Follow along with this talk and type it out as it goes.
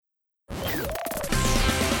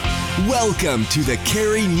Welcome to the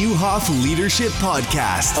Carey Nieuwhof Leadership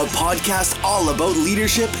Podcast, a podcast all about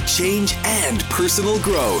leadership, change, and personal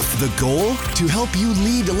growth. The goal? To help you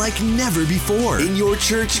lead like never before in your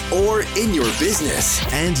church or in your business.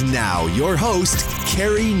 And now, your host,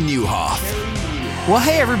 Carey Nieuwhof. Well,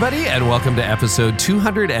 hey, everybody, and welcome to episode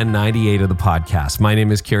 298 of the podcast. My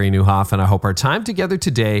name is Carey Nieuwhof, and I hope our time together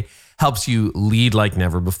today helps you lead like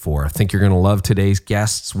never before. I think you're going to love today's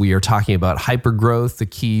guests. We are talking about hypergrowth, the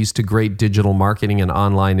keys to great digital marketing and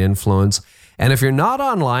online influence. And if you're not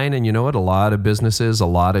online, and you know what, a lot of businesses, a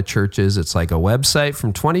lot of churches, it's like a website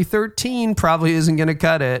from 2013 probably isn't going to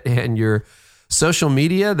cut it. And your social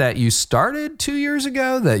media that you started 2 years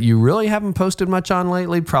ago that you really haven't posted much on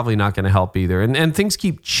lately, probably not going to help either. And things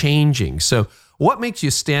keep changing. So what makes you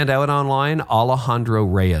stand out online? Alejandro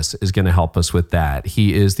Reyes is going to help us with that.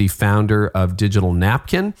 He is the founder of Digital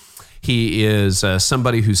Napkin. He is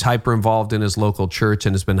somebody who's hyper involved in his local church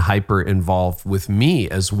and has been hyper involved with me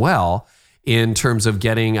as well in terms of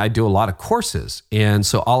I do a lot of courses. And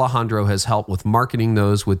so Alejandro has helped with marketing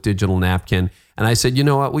those with Digital Napkin. And I said, you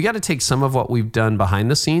know what, we got to take some of what we've done behind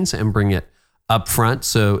the scenes and bring it up front.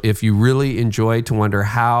 So if you really enjoy to wonder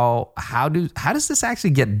how does this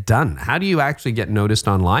actually get done? How do you actually get noticed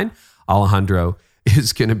online? Alejandro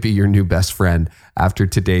is going to be your new best friend after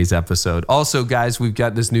today's episode. Also, guys, we've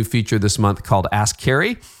got this new feature this month called Ask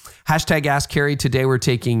Carey. Hashtag Ask Carey. Today we're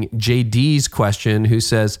taking JD's question, who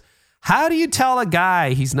says, how do you tell a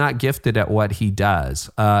guy he's not gifted at what he does?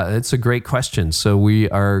 It's a great question. So we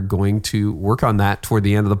are going to work on that toward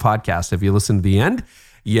the end of the podcast. If you listen to the end,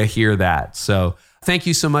 you hear that. So thank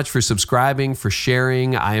you so much for subscribing, for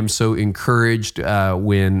sharing. I am so encouraged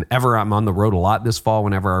whenever I'm on the road a lot this fall,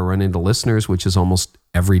 whenever I run into listeners, which is almost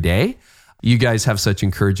every day. You guys have such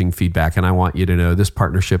encouraging feedback, and I want you to know this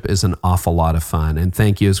partnership is an awful lot of fun. And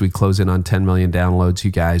thank you as we close in on 10 million downloads. You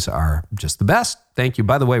guys are just the best. Thank you.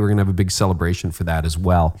 By the way, we're going to have a big celebration for that as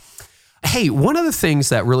well. Hey, one of the things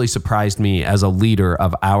that really surprised me as a leader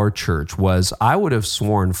of our church was I would have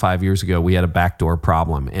sworn 5 years ago we had a backdoor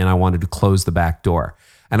problem and I wanted to close the back door.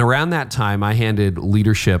 And around that time, I handed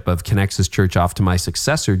leadership of Connexus Church off to my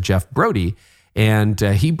successor, Jeff Brody, and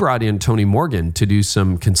he brought in Tony Morgan to do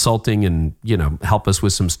some consulting and, help us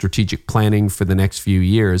with some strategic planning for the next few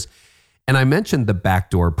years. And I mentioned the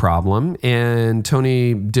backdoor problem, and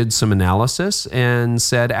Tony did some analysis and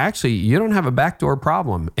said, actually, you don't have a backdoor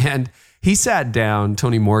problem. And he sat down,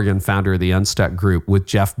 Tony Morgan, founder of the Unstuck Group, with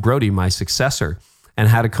Jeff Brody, my successor, and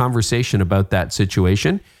had a conversation about that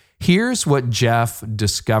situation. Here's what Jeff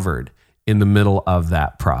discovered in the middle of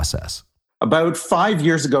that process. About 5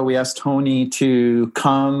 years ago, we asked Tony to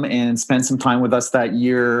come and spend some time with us that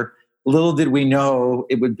year. Little did we know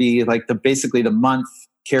it would be like basically the month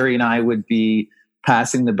Carey and I would be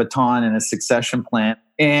passing the baton in a succession plan.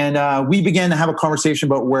 And we began to have a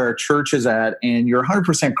conversation about where our church is at. And you're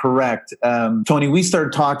 100% correct. Tony, we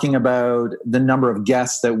started talking about the number of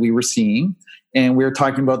guests that we were seeing. And we were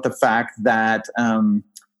talking about the fact that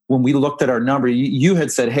when we looked at our number, you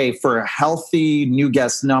had said, hey, for a healthy new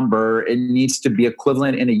guest number, it needs to be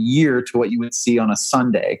equivalent in a year to what you would see on a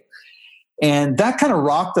Sunday. And that kind of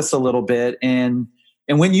rocked us a little bit. And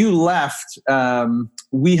when you left,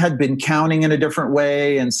 we had been counting in a different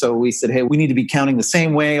way. And so we said, hey, we need to be counting the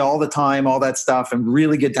same way all the time, all that stuff, and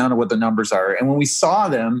really get down to what the numbers are. And when we saw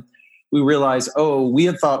them, we realized, we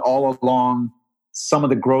had thought all along some of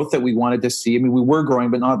the growth that we wanted to see. I mean, we were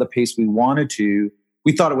growing, but not at the pace we wanted to.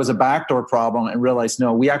 We thought it was a backdoor problem and realized,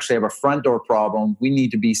 no, we actually have a front door problem. We need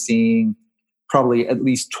to be seeing probably at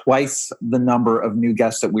least twice the number of new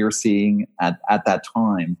guests that we were seeing at that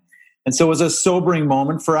time. And so it was a sobering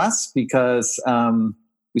moment for us because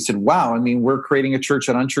we said, wow, I mean, we're creating a church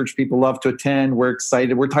that unchurched people love to attend. We're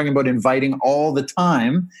excited. We're talking about inviting all the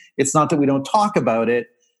time. It's not that we don't talk about it.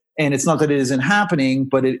 And it's not that it isn't happening,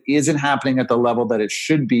 but it isn't happening at the level that it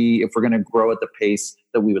should be if we're going to grow at the pace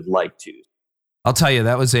that we would like to. I'll tell you,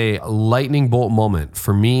 that was a lightning bolt moment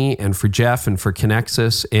for me and for Jeff and for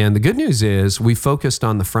Connexus. And the good news is we focused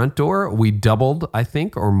on the front door. We doubled, I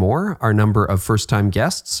think, or more, our number of first-time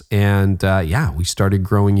guests. And we started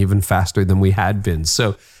growing even faster than we had been.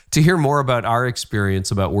 So to hear more about our experience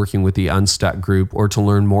about working with the Unstuck Group or to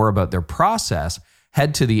learn more about their process,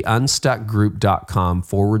 head to the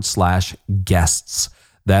unstuckgroup.com/guests.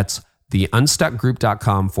 That's the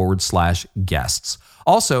unstuckgroup.com/guests.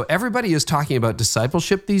 Also, everybody is talking about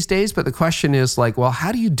discipleship these days, but the question is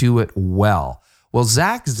how do you do it well? Well,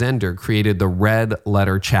 Zach Zender created the Red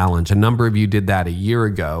Letter Challenge. A number of you did that a year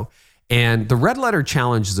ago. And the Red Letter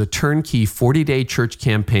Challenge is a turnkey 40-day church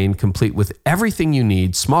campaign complete with everything you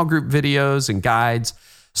need, small group videos and guides,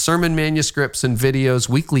 sermon manuscripts and videos,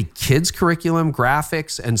 weekly kids curriculum,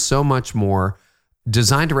 graphics, and so much more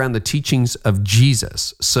designed around the teachings of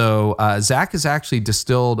Jesus. So Zach has actually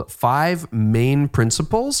distilled 5 main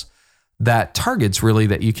principles that targets really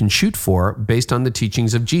that you can shoot for based on the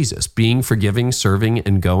teachings of Jesus: being, forgiving, serving,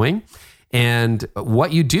 and going. And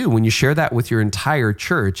what you do when you share that with your entire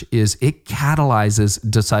church is it catalyzes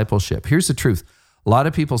discipleship. Here's the truth. A lot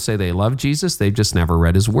of people say they love Jesus, they've just never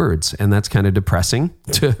read his words. And that's kind of depressing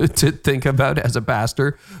to think about as a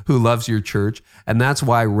pastor who loves your church. And that's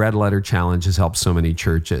why Red Letter Challenge has helped so many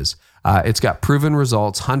churches. It's got proven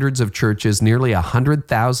results. Hundreds of churches, nearly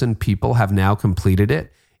 100,000 people have now completed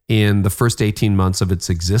it in the first 18 months of its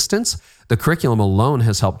existence. The curriculum alone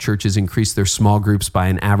has helped churches increase their small groups by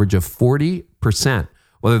an average of 40%,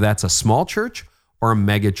 whether that's a small church or a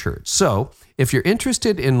mega church. So if you're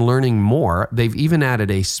interested in learning more, they've even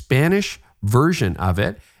added a Spanish version of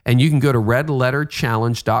it, and you can go to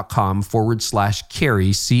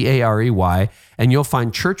redletterchallenge.com/Carey, Carey, and you'll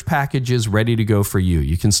find church packages ready to go for you.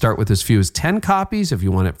 You can start with as few as 10 copies if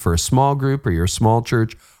you want it for a small group or your small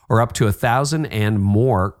church, or up to 1,000 and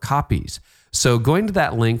more copies. So going to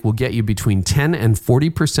that link will get you between 10 and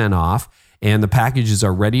 40% off, and the packages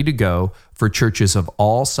are ready to go for churches of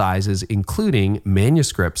all sizes, including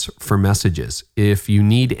manuscripts for messages. If you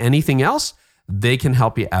need anything else, they can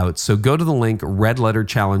help you out. So go to the link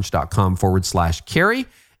redletterchallenge.com/Carey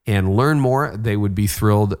and learn more. They would be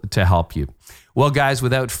thrilled to help you. Well, guys,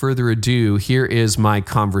 without further ado, here is my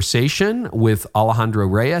conversation with Alejandro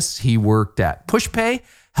Reyes. He worked at PushPay,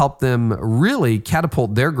 helped them really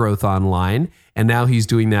catapult their growth online. And now he's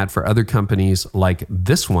doing that for other companies like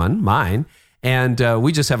this one, mine. And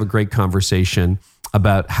we just have a great conversation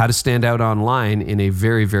about how to stand out online in a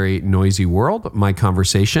very, very noisy world. My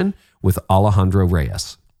conversation with Alejandro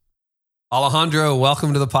Reyes. Alejandro,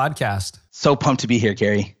 welcome to the podcast. So pumped to be here,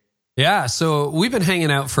 Carey. Yeah, so we've been hanging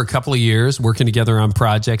out for a couple of years, working together on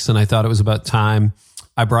projects, and I thought it was about time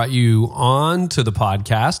I brought you on to the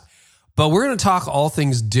podcast. But we're going to talk all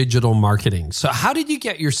things digital marketing. So how did you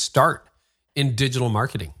get your start in digital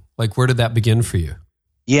marketing? Like, where did that begin for you?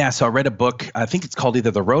 Yeah, so I read a book, I think it's called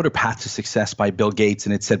either The Road or Path to Success by Bill Gates.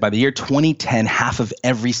 And it said by the year 2010, half of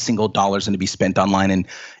every single dollar is going to be spent online. And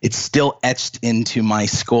it's still etched into my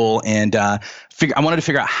skull. And I wanted to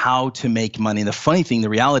figure out how to make money. And the funny thing, the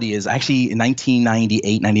reality is actually in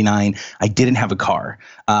 1998, 99, I didn't have a car.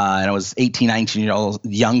 And I was 18, 19-year-old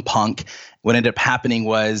young punk. What ended up happening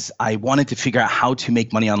was I wanted to figure out how to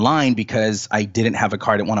make money online because I didn't have a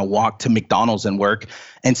car. I didn't want to walk to McDonald's and work.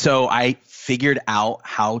 And so I figured out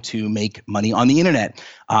how to make money on the internet.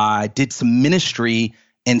 I did some ministry.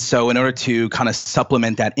 And so in order to kind of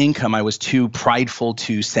supplement that income, I was too prideful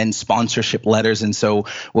to send sponsorship letters. And so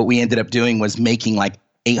what we ended up doing was making like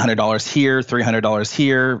 $800 here, $300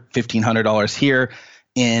 here, $1,500 here.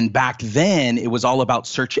 And back then, it was all about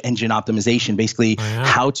search engine optimization, basically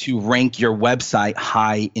how to rank your website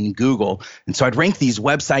high in Google. And so I'd rank these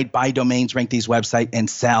website, buy domains, rank these website, and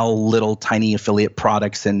sell little tiny affiliate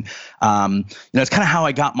products. And it's kind of how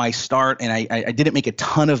I got my start. And I didn't make a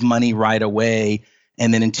ton of money right away.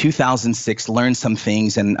 And then in 2006, learned some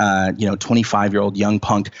things. And 25-year-old young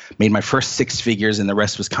punk made my first 6 figures, and the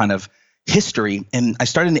rest was kind of history. And I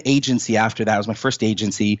started an agency after that. It was my first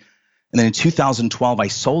agency. And then in 2012, I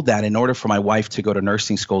sold that in order for my wife to go to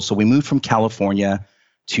nursing school. So we moved from California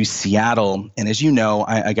to Seattle. And as you know,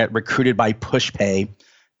 I got recruited by PushPay.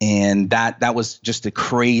 And that was just a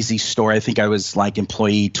crazy story. I think I was like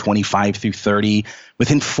employee 25 through 30.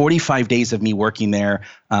 Within 45 days of me working there,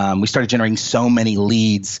 we started generating so many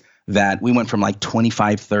leads that we went from like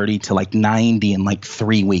 25, 30 to like 90 in like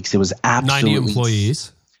 3 weeks. It was absolutely 90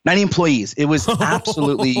 employees. 90 employees. It was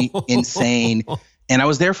absolutely insane. And I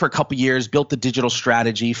was there for a couple of years, built the digital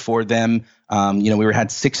strategy for them. We had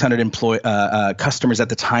 600 customers at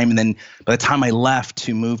the time. And then by the time I left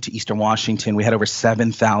to move to Eastern Washington, we had over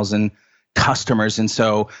 7,000 customers. And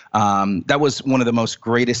so that was one of the most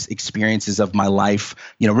greatest experiences of my life,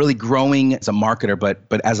 really growing as a marketer,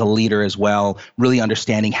 but as a leader as well, really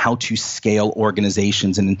understanding how to scale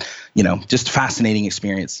organizations and, just fascinating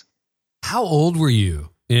experience. How old were you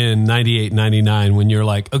in 98, 99 when you're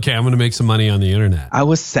like, okay, I'm going to make some money on the internet? I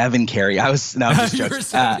was 7, Carey. I'm just joking. You were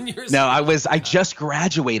 7 years old. I just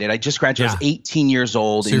graduated. I was 18 years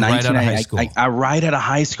old. So in right out of high school. I right out of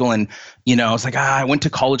high school. And, I was like, I went to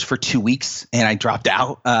college for 2 weeks and I dropped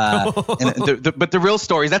out. But the real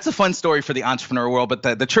story, that's a fun story for the entrepreneur world,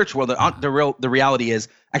 but the church world, the reality is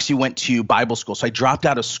I actually went to Bible school. So I dropped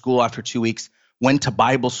out of school after 2 weeks, went to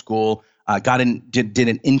Bible school, did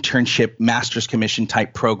an internship, master's commission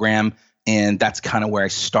type program. And that's kind of where I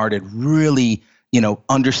started really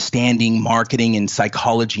understanding marketing and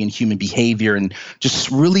psychology and human behavior and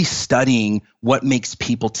just really studying what makes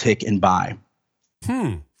people tick and buy.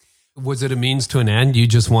 Was it a means to an end? You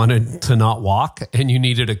just wanted to not walk and you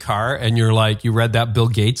needed a car and you're like, you read that Bill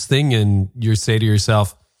Gates thing and you say to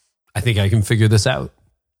yourself, I think I can figure this out.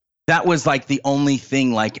 That was like the only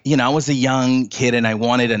thing, I was a young kid and I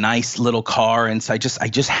wanted a nice little car. And so I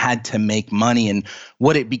just had to make money. And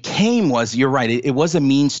what it became was, you're right, it was a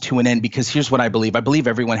means to an end, because here's what I believe. I believe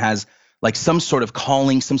everyone has like some sort of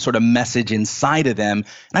calling, some sort of message inside of them.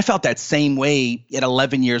 And I felt that same way at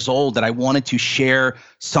 11 years old, that I wanted to share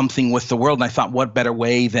something with the world. And I thought, what better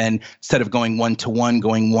way than, instead of going one-to-one,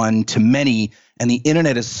 going one-to-many. And the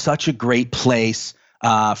internet is such a great place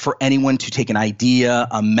for anyone to take an idea,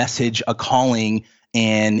 a message, a calling,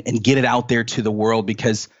 and get it out there to the world,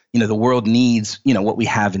 because the world needs what we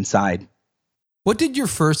have inside. What did your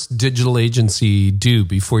first digital agency do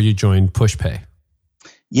before you joined PushPay?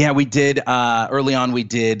 Yeah, we did. Early on, we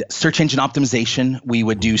did search engine optimization. We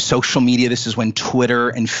would do social media. This is when Twitter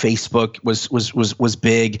and Facebook was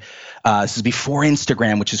big. This is before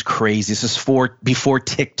Instagram, which is crazy. This is before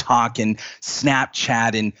TikTok and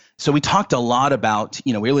Snapchat. And so we talked a lot about,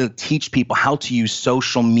 we really teach people how to use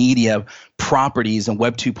social media properties and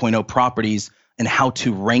Web 2.0 properties and how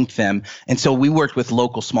to rank them. And so we worked with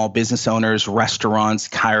local small business owners, restaurants,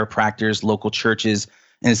 chiropractors, local churches.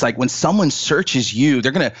 And it's like, when someone searches you,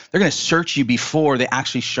 they're gonna search you before they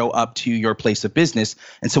actually show up to your place of business.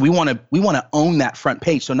 And so we want to own that front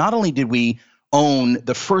page. So not only did we own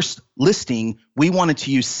the first listing, we wanted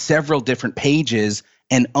to use several different pages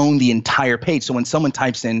and own the entire page. So when someone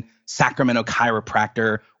types in Sacramento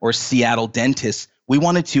chiropractor or Seattle dentist, we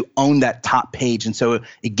wanted to own that top page. And so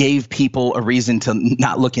it gave people a reason to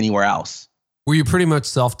not look anywhere else. Were you pretty much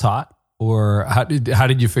self-taught, or how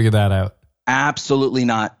did you figure that out? Absolutely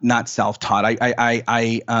not self-taught.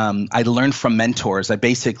 I learned from mentors. I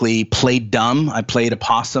basically played dumb. I played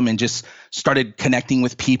opossum and just started connecting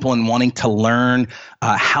with people and wanting to learn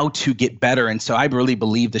how to get better. And so I really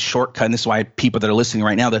believe the shortcut, and this is why people that are listening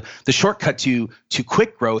right now, the shortcut to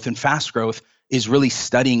quick growth and fast growth is really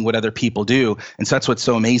studying what other people do. And so that's what's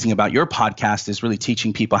so amazing about your podcast, is really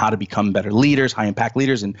teaching people how to become better leaders, high impact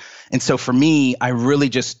leaders. And so for me, I really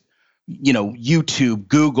just YouTube,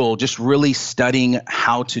 Google, just really studying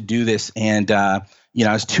how to do this. And, I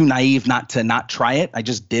was too naive not to try it. I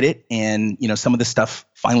just did it. And, some of the stuff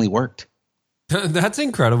finally worked. That's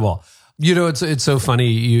incredible. It's so funny.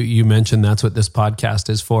 You mentioned that's what this podcast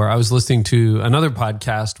is for. I was listening to another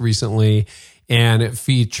podcast recently, and it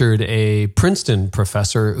featured a Princeton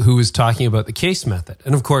professor who was talking about the case method.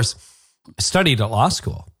 And of course, I studied at law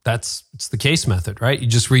school. It's the case method, right? You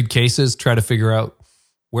just read cases, try to figure out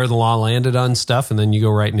where the law landed on stuff, and then you go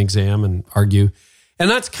write an exam and argue. And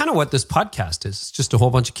that's kind of what this podcast is. It's just a whole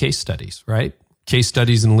bunch of case studies, right? Case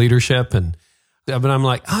studies in leadership. But I'm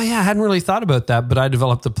like, oh yeah, I hadn't really thought about that, but I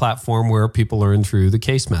developed a platform where people learn through the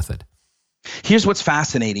case method. Here's what's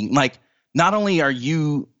fascinating. Like, not only are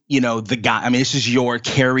you, the guy, this is your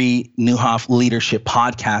Carey Nieuwhof Leadership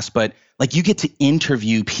Podcast, but like, you get to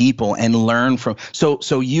interview people and learn from,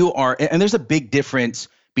 so you are, and there's a big difference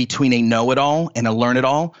between a know-it-all and a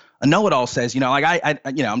learn-it-all. A know-it-all says,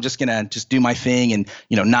 I'm just gonna do my thing and,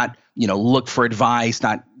 not, look for advice,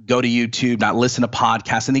 not go to YouTube, not listen to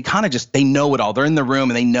podcasts. And they kind of they know it all. They're in the room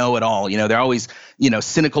and they know it all. They're always,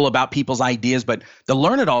 cynical about people's ideas. But the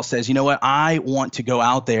learn-it-all says, you know what, I want to go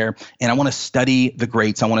out there and I want to study the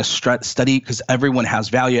greats. I want to study, because everyone has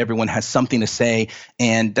value. Everyone has something to say.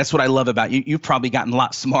 And that's what I love about you. You've probably gotten a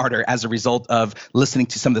lot smarter as a result of listening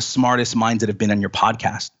to some of the smartest minds that have been on your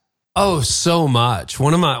podcast. Oh, so much.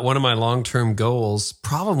 One of my long-term goals,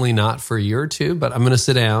 probably not for a year or two, but I'm going to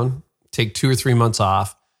sit down, take 2 or 3 months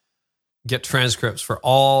off, get transcripts for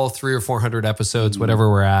all 300 or 400 episodes, whatever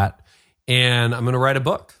we're at. And I'm going to write a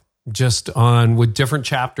book just with different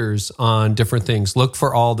chapters on different things. Look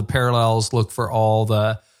for all the parallels, look for all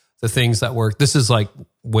the things that work. This is like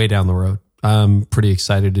way down the road. I'm pretty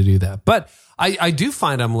excited to do that. But I do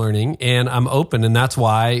find I'm learning and I'm open. And that's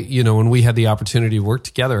why, when we had the opportunity to work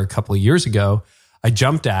together a couple of years ago, I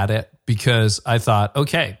jumped at it because I thought,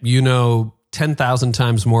 okay, 10,000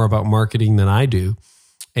 times more about marketing than I do.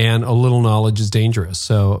 And a little knowledge is dangerous.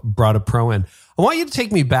 So brought a pro in. I want you to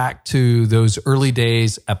take me back to those early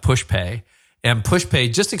days at PushPay And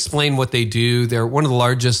PushPay, just explain what they do. They're one of the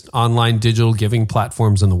largest online digital giving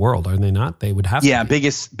platforms in the world, are they not? They would have to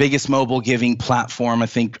be. biggest mobile giving platform. I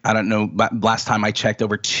think, I don't know, last time I checked,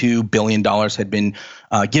 over $2 billion had been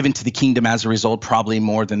given to the kingdom as a result, probably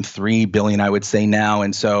more than $3 billion, I would say now.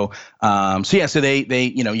 And so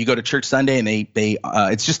they you go to church Sunday and they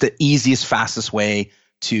it's just the easiest, fastest way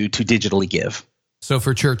to digitally give. So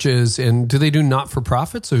for churches, and do they do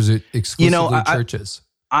not-for-profits, or is it exclusively churches?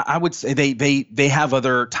 I would say they have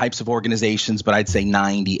other types of organizations, but I'd say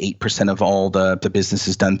 98% of all the business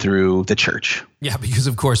is done through the church. Yeah, because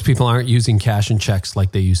of course people aren't using cash and checks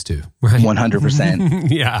like they used to, right? 100%.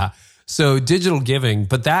 Yeah. So digital giving,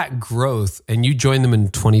 but that growth, and you joined them in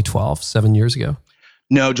 2012, 7 years ago?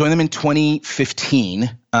 No, joined them in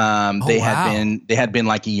 2015. They had been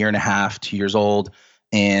like a year and a half, 2 years old,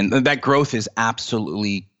 and that growth is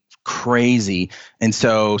absolutely crazy. And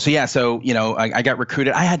so I got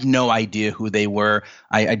recruited. I had no idea who they were.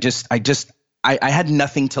 I had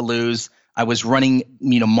nothing to lose. I was running,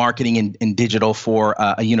 marketing and digital for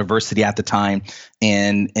a university at the time.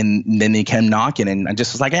 And then they came knocking, and I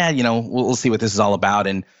just was like, we'll see what this is all about.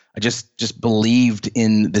 And I just believed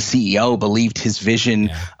in the CEO, believed his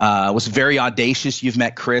vision, was very audacious. You've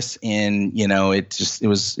met Chris, and it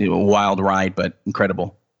was a wild ride, but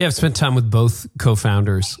incredible. Yeah, I've spent time with both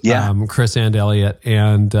co-founders, Chris and Elliot.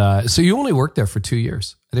 And so you only worked there for 2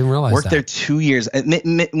 years. I didn't realize Worked there 2 years.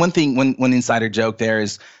 One thing, one insider joke there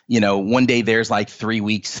is, one day there's like 3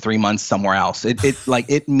 weeks, 3 months somewhere else.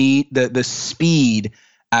 The speed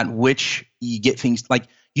at which you get things, like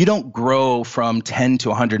you don't grow from 10 to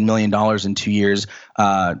 $100 million in 2 years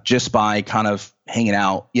just by kind of hanging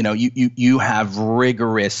out. You have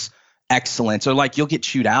rigorous excellence, or like you'll get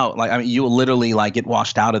chewed out. You'll literally get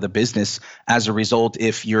washed out of the business as a result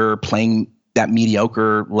if you're playing that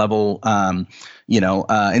mediocre level, and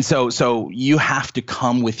so you have to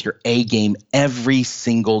come with your A game every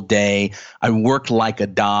single day. I worked like a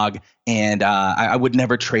dog, and I would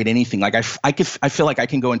never trade anything. I feel like I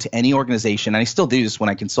can go into any organization, and I still do this when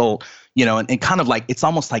I consult, and kind of like, it's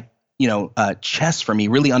almost like, chess for me,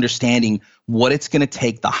 really understanding what it's going to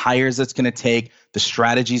take, the hires it's going to take, the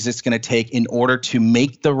strategies it's going to take in order to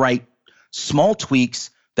make the right small tweaks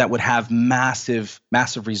that would have massive,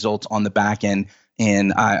 massive results on the back end.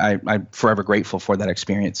 And I'm forever grateful for that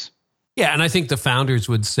experience. Yeah. And I think the founders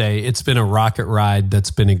would say it's been a rocket ride that's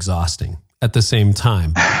been exhausting at the same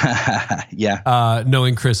time. Yeah.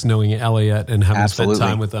 Knowing Chris, knowing Elliot, and having spent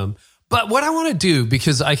time with them. But what I want to do,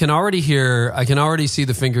 because I can already see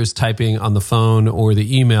the fingers typing on the phone or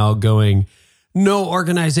the email going, no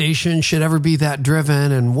organization should ever be that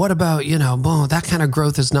driven. And what about, that kind of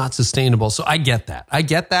growth is not sustainable. So I get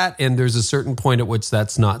that. And there's a certain point at which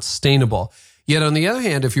that's not sustainable. Yet on the other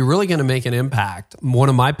hand, if you're really going to make an impact, one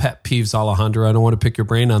of my pet peeves, Alejandro, I don't want to pick your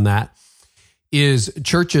brain on that, is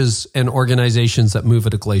churches and organizations that move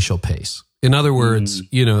at a glacial pace. In other words,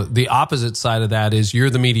 the opposite side of that is you're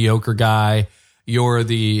the mediocre guy. You're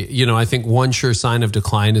the, I think one sure sign of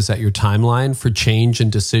decline is that your timeline for change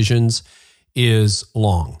and decisions is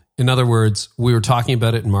long. In other words, we were talking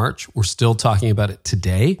about it in March. We're still talking about it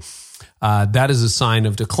today. That is a sign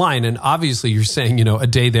of decline. And obviously you're saying, a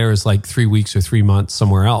day there is like 3 weeks or 3 months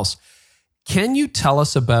somewhere else. Can you tell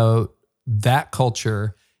us about that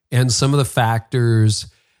culture and some of the factors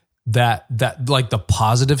that like the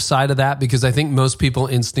positive side of that? Because I think most people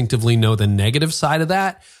instinctively know the negative side of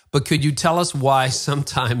that. But could you tell us why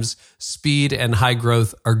sometimes speed and high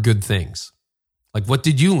growth are good things? Like, what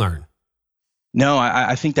did you learn? No,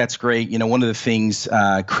 I think that's great. One of the things,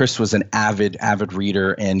 Chris was an avid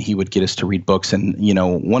reader, and he would get us to read books. And,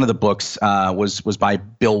 one of the books was by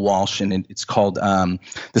Bill Walsh, and it's called The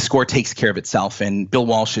Score Takes Care of Itself. And Bill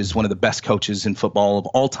Walsh is one of the best coaches in football of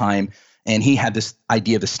all time. And he had this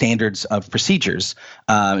idea of the standards of procedures.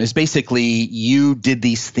 Is basically you did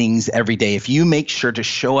these things every day. If you make sure to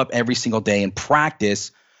show up every single day and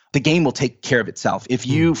practice, the game will take care of itself. If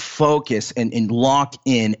you focus and lock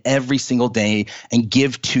in every single day and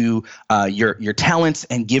give to your talents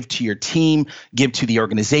and give to your team, give to the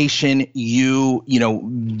organization,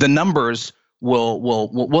 the numbers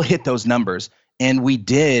will hit those numbers. And we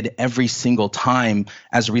did every single time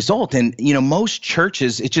as a result. And most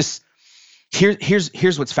churches, it just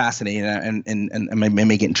here's what's fascinating, and I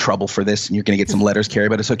may get in trouble for this, and you're going to get some letters, Carey,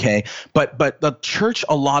 but it's okay. But the church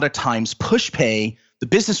a lot of times PushPay. The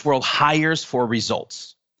business world hires for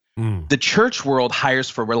results. The church world hires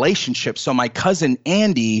for relationships. So my cousin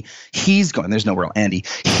Andy, there's no real Andy.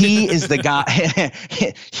 He is the guy.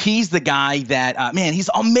 He's the guy that, he's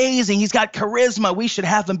amazing. He's got charisma. We should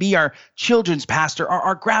have him be our children's pastor,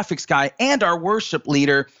 our graphics guy, and our worship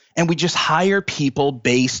leader. and we just hire people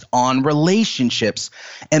based on relationships.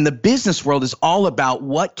 And the business world is all about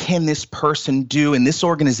what can this person do in this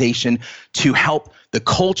organization to help the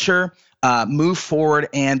culture move forward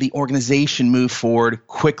and the organization move forward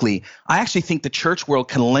quickly. I actually think the church world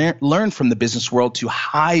can learn from the business world to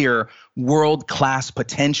hire world-class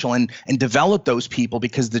potential and develop those people,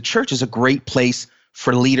 because the church is a great place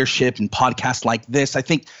for leadership and podcasts like this. I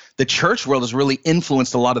think the church world has really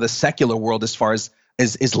influenced a lot of the secular world as far as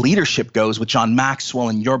leadership goes, with John Maxwell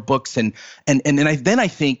and your books. And then I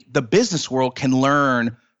think the business world can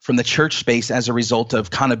learn from the church space as a result of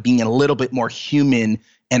kind of being a little bit more human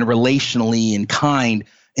and relationally and kind.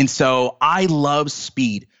 And so I love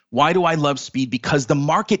speed. Why do I love speed? Because the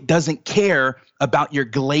market doesn't care about your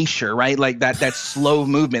glacier, right? Like that slow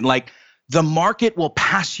movement. Like the market will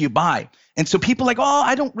pass you by. And so people are like, oh,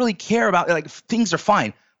 I don't really care about, like, things are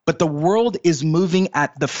fine. But the world is moving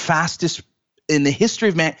at the fastest in the history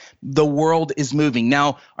of man. The world is moving.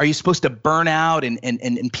 Now, are you supposed to burn out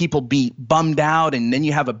and people be bummed out, and then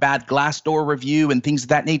you have a bad Glassdoor review and things of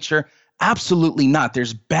that nature? Absolutely not.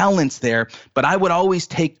 There's balance there. But I would always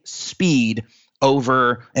take speed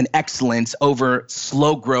over an excellence, over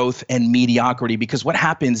slow growth and mediocrity. Because what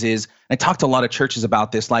happens is, I talked to a lot of churches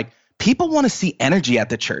about this, like, people want to see energy at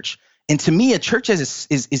the church. And to me, a church is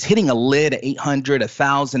hitting a lid at 800,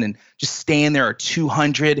 1,000, and just staying there, or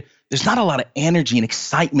 200. There's not a lot of energy and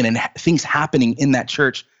excitement and things happening in that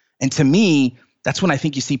church. And to me, that's when I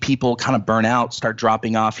think you see people kind of burn out, start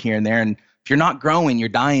dropping off here and there. And if you're not growing, you're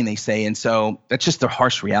dying, they say. And so that's just the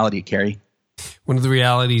harsh reality, Carey. One of the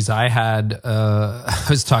realities I had, I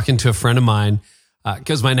was talking to a friend of mine,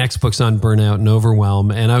 because my next book's on burnout and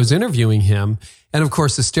overwhelm, and I was interviewing him. And of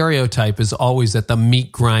course, the stereotype is always that the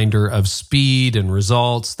meat grinder of speed and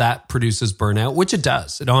results, that produces burnout, which it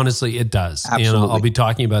does. It does. Absolutely. You know, I'll be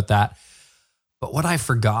talking about that. But what I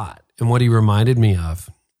forgot, and what he reminded me of,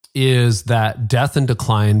 is that death and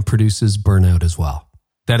decline produces burnout as well.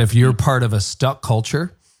 That if you're part of a stuck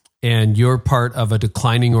culture and you're part of a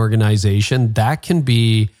declining organization, that can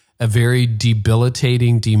be a very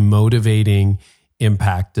debilitating, demotivating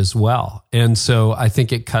impact as well. And so I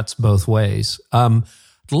think it cuts both ways. I'd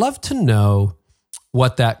love to know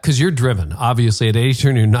what that, because you're driven. Obviously at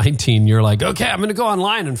 18 or 19, you're like, okay, I'm going to go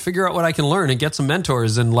online and figure out what I can learn and get some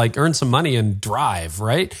mentors and like earn some money and drive,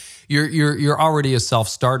 right? You're already a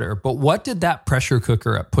self-starter. But what did that pressure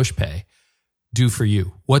cooker at PushPay do for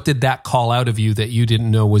you? What did that call out of you that you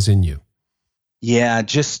didn't know was in you? Yeah,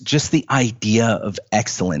 just the idea of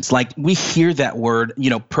excellence. Like, we hear that word,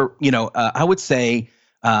 I would say,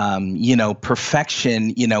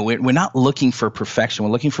 perfection, we're not looking for perfection. We're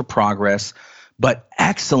looking for progress, but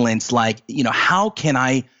excellence, like, how can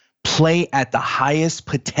I play at the highest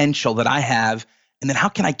potential that I have? And then how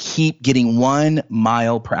can I keep getting 1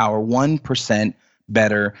 mile per hour, 1%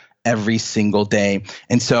 better every single day?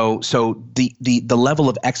 And so the level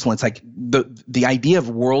of excellence, like the idea of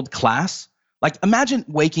world class. Like, imagine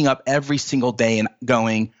waking up every single day and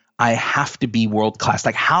going, I have to be world class.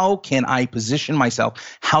 Like, how can I position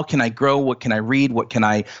myself? How can I grow? What can I read? What can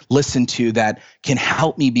I listen to that can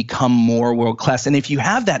help me become more world class? And if you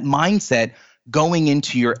have that mindset going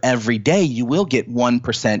into your everyday, you will get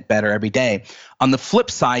 1% better every day. On the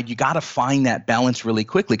flip side, you got to find that balance really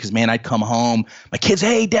quickly, because, man, I'd come home, my kids,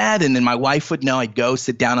 hey, Dad, and then my wife would know. I'd go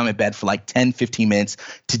sit down on my bed for like 10, 15 minutes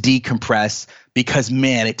to decompress, because,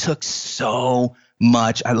 man, it took so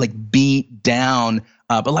much. I like beat down.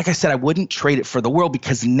 But like I said, I wouldn't trade it for the world,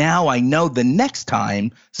 because now I know the next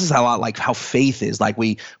time, this is a lot like how faith is. Like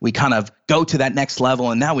we kind of go to that next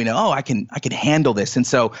level, and now we know, oh, I can handle this. And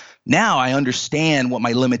so now I understand what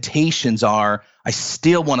my limitations are. I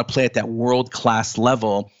still want to play at that world-class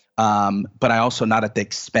level, but I also not at the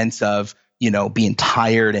expense of, being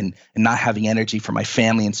tired and not having energy for my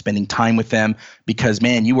family and spending time with them, because,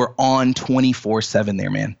 man, you were on 24/7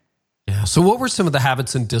 there, man. Yeah. So what were some of the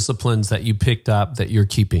habits and disciplines that you picked up that you're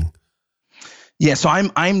keeping? Yeah, so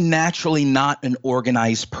I'm naturally not an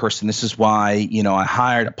organized person. This is why,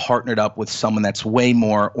 I partnered up with someone that's way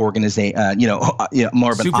more more of an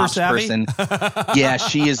Super ops savvy? person. Yeah,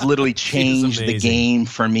 she has literally changed the game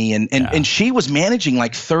for me. And she was managing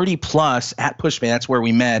like 30 plus at PushPay. That's where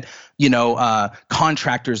we met,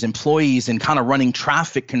 contractors, employees, and kind of running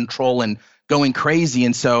traffic control and going crazy.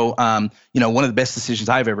 And so, one of the best decisions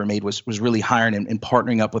I've ever made was really hiring and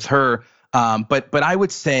partnering up with her. But I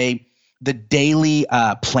would say the daily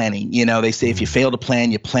planning, they say if you fail to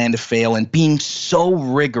plan, you plan to fail, and being so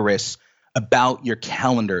rigorous about your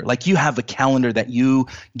calendar. Like, you have a calendar that you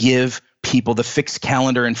give people the fixed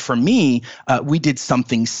calendar. And for me, we did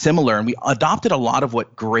something similar, and we adopted a lot of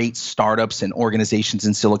what great startups and organizations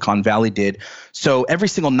in Silicon Valley did. So every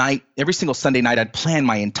single Sunday night, I'd plan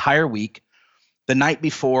my entire week. The night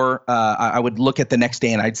before, I would look at the next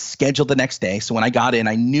day and I'd schedule the next day. So when I got in,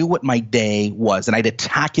 I knew what my day was, and I'd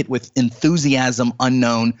attack it with enthusiasm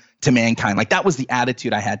unknown to mankind. Like, that was the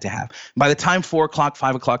attitude I had to have. By the time 4 o'clock,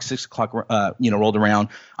 5 o'clock, 6 o'clock, rolled around,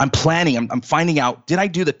 I'm planning, I'm finding out, did I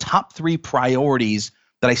do the top 3 priorities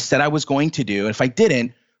that I said I was going to do? And if I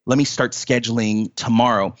didn't, let me start scheduling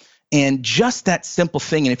tomorrow. And just that simple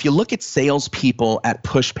thing. And if you look at salespeople at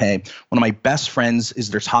PushPay, one of my best friends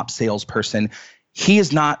is their top salesperson. He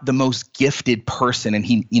is not the most gifted person, and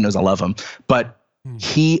he knows I love him, but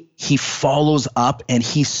he follows up, and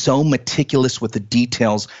he's so meticulous with the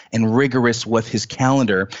details and rigorous with his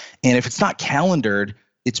calendar. And if it's not calendared,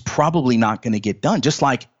 it's probably not going to get done. Just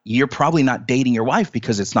like you're probably not dating your wife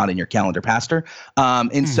because it's not in your calendar, Pastor.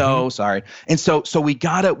 So we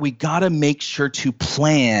gotta make sure to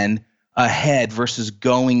plan ahead versus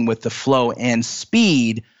going with the flow. And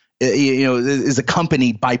speed, is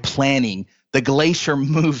accompanied by planning. The glacier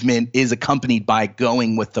movement is accompanied by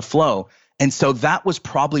going with the flow. And so that was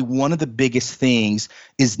probably one of the biggest things,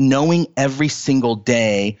 is knowing every single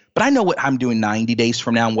day. But I know what I'm doing 90 days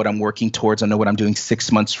from now and what I'm working towards. I know what I'm doing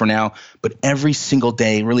 6 months from now. But every single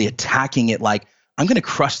day, really attacking it like, I'm going to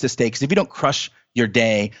crush this day. Because if you don't crush your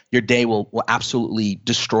day will absolutely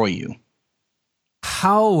destroy you.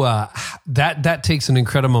 How that takes an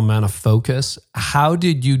incredible amount of focus. How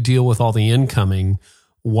did you deal with all the incoming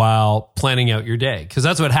while planning out your day? Because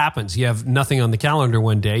that's what happens. You have nothing on the calendar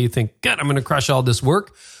one day. You think, good, I'm going to crush all this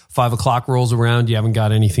work. 5 o'clock rolls around. You haven't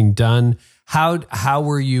got anything done. How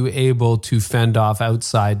were you able to fend off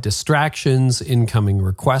outside distractions, incoming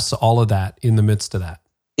requests, all of that in the midst of that?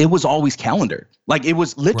 It was always calendared. Like, it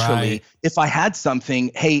was literally, right. If I had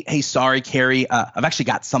something, hey, sorry, Carey, I've actually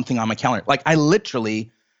got something on my calendar. Like, I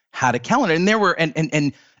literally had a calendar, and there were,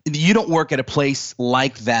 and you don't work at a place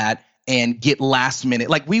like that and get last minute.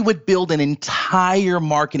 Like, we would build an entire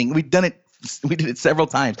marketing. We did it several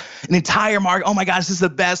times. An entire market. Oh my gosh, this is the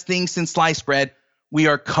best thing since sliced bread. We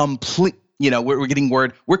are complete. We're getting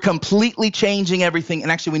word. We're completely changing everything,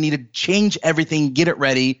 and actually, we need to change everything, get it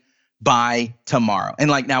ready by tomorrow. And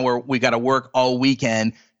like, now we got to work all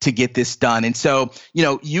weekend to get this done. And so,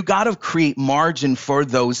 you got to create margin for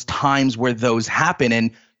those times where those happen, and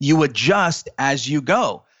you adjust as you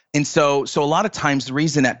go. And so a lot of times the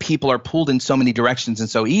reason that people are pulled in so many directions and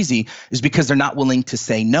so easy is because they're not willing to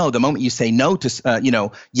say no. The moment you say no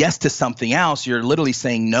to, yes to something else, you're literally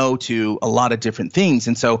saying no to a lot of different things.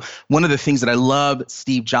 And so one of the things that I love,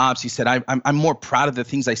 Steve Jobs, he said, I'm more proud of the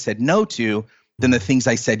things I said no to than the things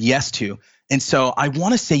I said yes to. And so I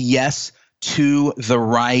want to say yes to the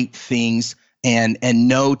right things and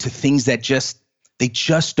no to things that they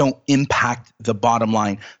just don't impact the bottom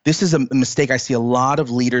line. This is a mistake I see a lot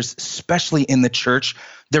of leaders, especially in the church.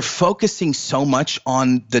 They're focusing so much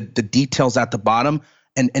on the details at the bottom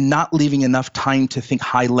and not leaving enough time to think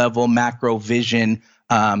high level, macro vision.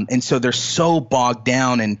 And so they're so bogged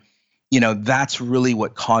down, and that's really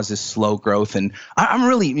what causes slow growth. And I'm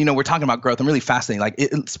really, we're talking about growth. I'm really fascinated. Like,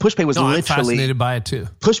 PushPay was literally, I'm fascinated by it too.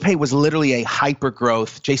 PushPay was literally a hyper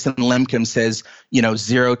growth. Jason Lemkin says,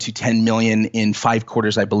 0 to 10 million in 5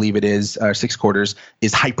 quarters, I believe it is, or 6 quarters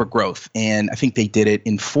is hyper growth. And I think they did it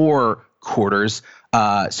in 4 quarters.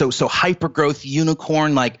 So hyper growth,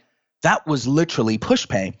 unicorn, like, that was literally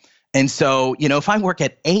PushPay. And so, if I work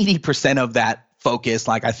at 80% of that focus,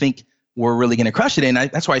 like, I think we're really going to crush it. And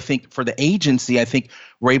that's why I think for the agency, I think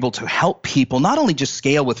we're able to help people not only just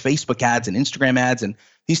scale with Facebook ads and Instagram ads and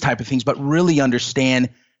these type of things, but really understand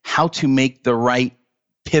how to make the right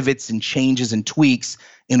pivots and changes and tweaks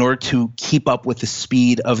in order to keep up with the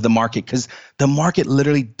speed of the market. Because the market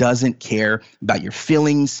literally doesn't care about your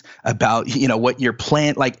feelings, about, what your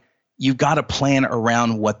plan, like, you've got to plan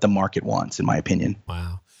around what the market wants, in my opinion.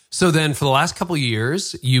 Wow. So then for the last couple of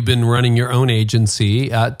years, you've been running your own agency.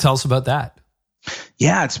 Tell us about that.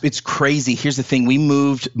 Yeah, it's crazy. Here's the thing. We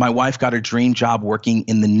moved, my wife got her dream job working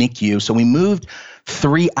in the NICU. So we moved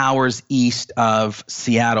 3 hours east of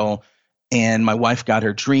Seattle, and my wife got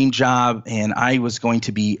her dream job, and I was going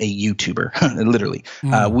to be a YouTuber, literally.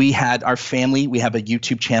 We had our family, we have a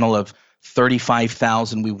YouTube channel of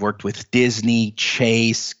 35,000. We worked with Disney,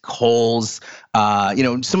 Chase, Kohl's,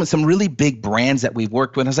 some really big brands that we've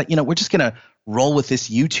worked with. I was like, we're just going to roll with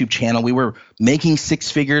this YouTube channel. We were making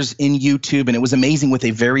 6 figures in YouTube, and it was amazing with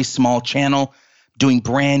a very small channel, doing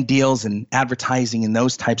brand deals and advertising and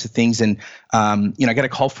those types of things. And, I got a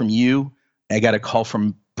call from you. I got a call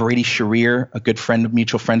from Brady Sharir, a good friend,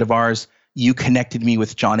 mutual friend of ours. You connected me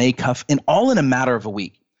with John Acuff, and all in a matter of a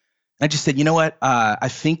week. And I just said, you know what? I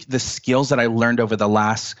think the skills that I learned over the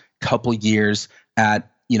last couple years at,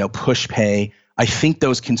 PushPay, I think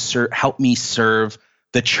those can help me serve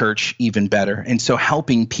the church even better. And so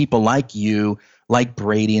helping people like you, like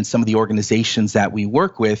Brady, and some of the organizations that we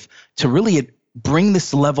work with to really bring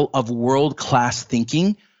this level of world-class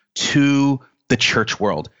thinking to the church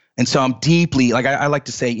world. And so I'm deeply, like I like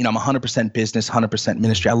to say, I'm 100% business, 100%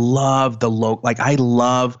 ministry. I love the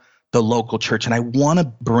local church, and I want to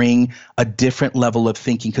bring a different level of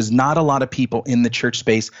thinking, because not a lot of people in the church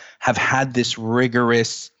space have had this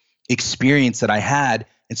rigorous experience that I had.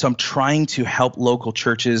 And so I'm trying to help local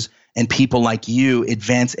churches and people like you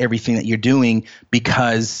advance everything that you're doing,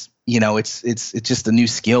 because it's just a new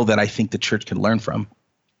skill that I think the church can learn from.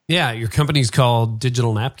 Yeah, your company's called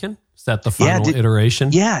Digital Napkin. Is that the final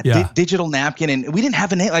iteration? Yeah. Digital Napkin. And we didn't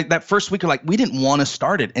have a name. Like that first week, we didn't want to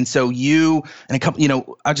start it. And so you and a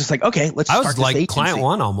couple, I was just like, okay, let's start this agency. I was like client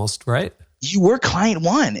one almost, right? You were client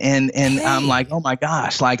one. And I'm like, oh my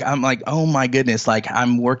gosh, oh my goodness.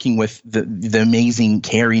 I'm working with the amazing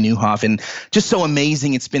Carey Nieuwhof, and just so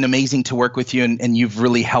amazing. It's been amazing to work with you, and you've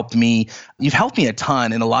really helped me. You've helped me a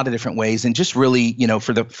ton in a lot of different ways. And just really,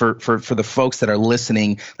 for the folks that are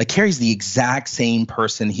listening, like Carey's the exact same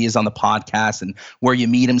person he is on the podcast, and where you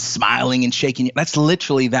meet him smiling and shaking. That's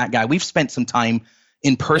literally that guy. We've spent some time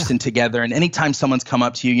in person together. And anytime someone's come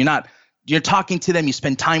up to you, you're talking to them, you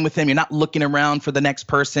spend time with them, you're not looking around for the next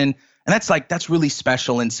person. And that's really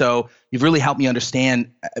special. And so you've really helped me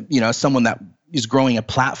understand, as someone that is growing a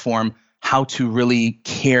platform, how to really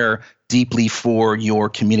care deeply for your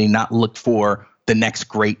community, not look for the next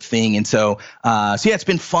great thing. And so it's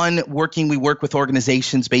been fun working. We work with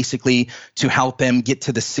organizations basically to help them get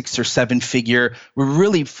to the 6 or 7 figure. We're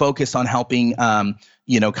really focused on helping,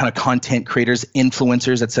 kind of content creators,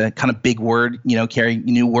 influencers. That's a kind of big word, Carey,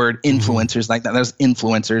 new word, influencers, like that. There's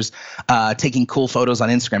influencers taking cool photos on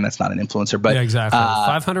Instagram. That's not an influencer, but yeah, exactly.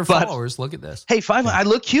 500 followers. Look at this. Hey, 500. I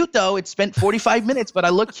look cute though. It spent 45 minutes, but I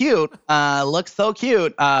look cute. Look so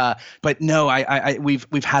cute. But no,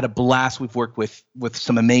 we've had a blast. We've worked with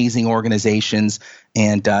some amazing organizations,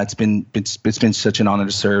 and it's been such an honor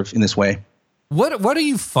to serve in this way. What do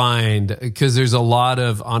you find, because there's a lot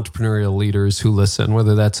of entrepreneurial leaders who listen,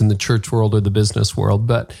 whether that's in the church world or the business world,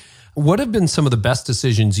 but what have been some of the best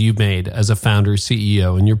decisions you've made as a founder,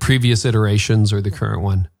 CEO, in your previous iterations or the current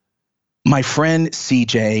one? My friend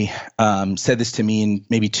CJ said this to me in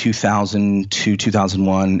maybe 2002,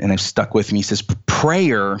 2001, and I've stuck with me. He says,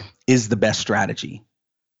 prayer is the best strategy.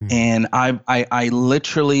 And I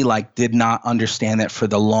literally did not understand that for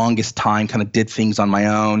the longest time, kind of did things on my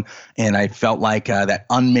own. And I felt like that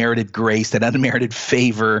unmerited grace, that unmerited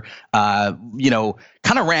favor, kind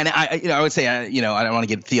of ran. I would say, I don't want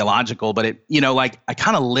to get theological, but I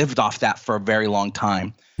kind of lived off that for a very long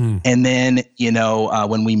time. And then,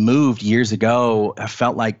 when we moved years ago, I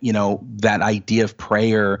felt like, that idea of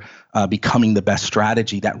prayer becoming the best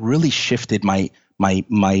strategy, that really shifted my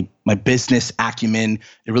business acumen.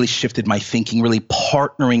 It really shifted my thinking, really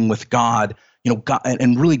partnering with God, God,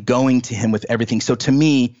 and really going to him with everything. So to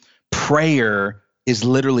me, prayer is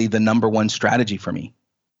literally the number one strategy for me.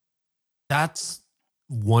 That's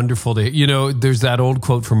wonderful to, there's that old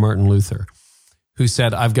quote from Martin Luther, who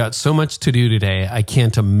said, I've got so much to do today, I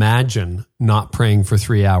can't imagine not praying for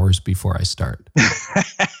 3 hours before I start.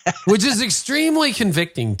 Which is extremely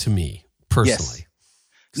convicting to me personally. Yes.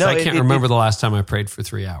 No, I can't remember the last time I prayed for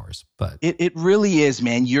 3 hours, but it really is,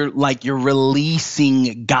 man. You're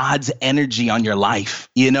releasing God's energy on your life,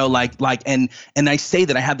 and I say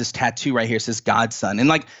that I have this tattoo right here. It says God's son.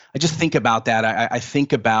 And I just think about that. I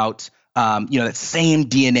think about, that same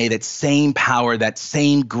DNA, that same power, that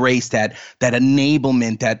same grace, that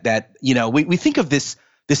enablement, that we think of this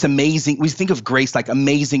amazing, we think of grace like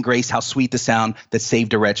amazing grace, how sweet the sound that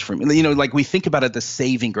saved a wretch from, we think about it, the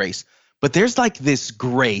saving grace. But there's this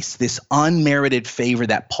grace, this unmerited favor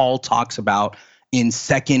that Paul talks about in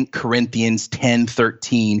 2 Corinthians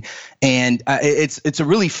 10:13. And it's a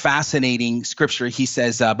really fascinating scripture. He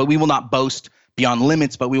says, but we will not boast beyond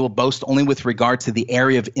limits, but we will boast only with regard to the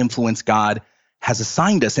area of influence God has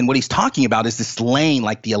assigned us. And what he's talking about is this lane,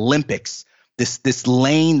 like the Olympics, this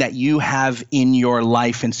lane that you have in your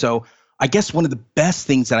life. And so I guess one of the best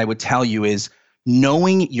things that I would tell you is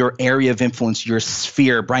knowing your area of influence, your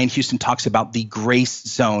sphere. Brian Houston talks about the grace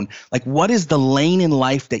zone. What is the lane in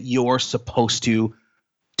life that you're supposed to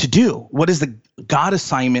do? What is the God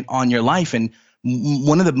assignment on your life? And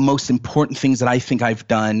one of the most important things that I think I've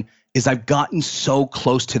done is I've gotten so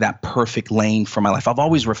close to that perfect lane for my life. I've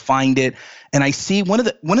always refined it. And I see one of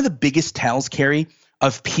the biggest tells, Carey,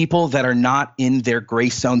 of people that are not in their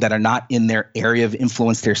grace zone, that are not in their area of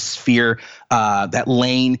influence, their sphere, that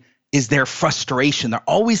lane, is their frustration. They're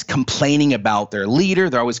always complaining about their leader.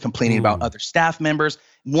 They're always complaining about other staff members.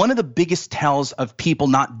 One of the biggest tells of people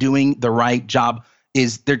not doing the right job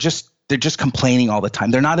is they're just complaining all the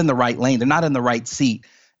time. They're not in the right lane. They're not in the right seat.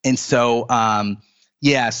 And so,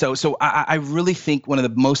 so I really think one of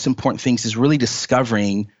the most important things is really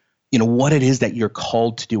discovering, what it is that you're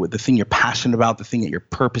called to do, the thing you're passionate about, the thing that you're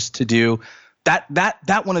purposed to do. That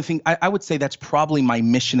one of the things I would say that's probably my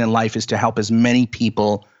mission in life, is to help as many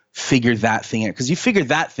people figure that thing out. Because you figure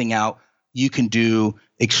that thing out, you can do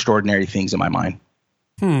extraordinary things in my mind.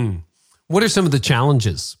 What are some of the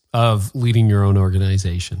challenges of leading your own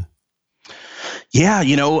organization? Yeah,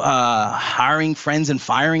 hiring friends and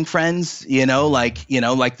firing friends, like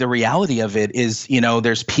the reality of it is,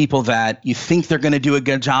 there's people that you think they're going to do a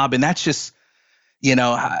good job. And that's just, they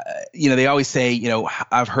always say,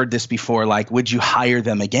 I've heard this before, like, would you hire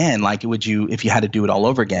them again? Like, would you, if you had to do it all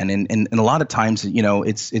over again? And a lot of times,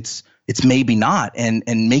 it's maybe not.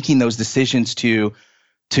 And making those decisions to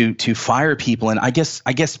fire people. And I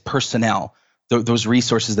guess personnel, those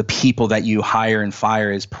resources, the people that you hire and fire,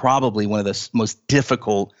 is probably one of the most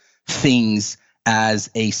difficult things as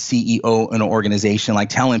a CEO in an organization. Like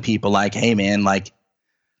telling people, like, hey man, like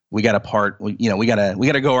we got to part, we got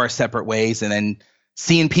to go our separate ways, and then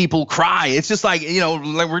seeing people cry. It's just like,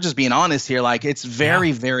 like we're just being honest here. Like it's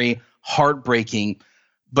very, very heartbreaking.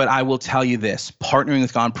 But I will tell you this, partnering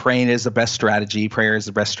with God, praying is the best strategy. Prayer is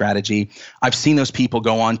the best strategy. I've seen those people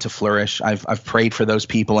go on to flourish. I've prayed for those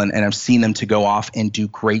people, and I've seen them to go off and do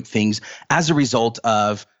great things as a result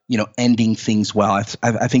of, ending things well.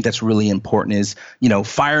 I think that's really important. Is,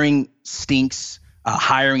 firing stinks.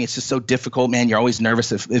 Hiring, it's just so difficult, man. You're always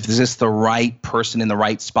nervous if is this the right person in the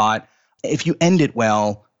right spot. If you end it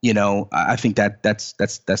well, I think that's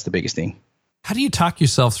the biggest thing. How do you talk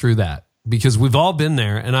yourself through that? Because we've all been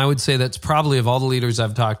there. And I would say that's probably, of all the leaders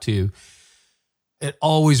I've talked to, it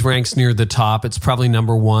always ranks near the top. It's probably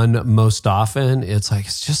number one most often. It's like,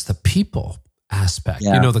 it's just the people aspect,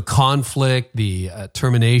 the conflict, the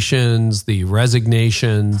terminations, the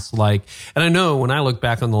resignations, and I know when I look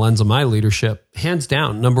back on the lens of my leadership, hands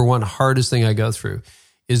down, number one hardest thing I go through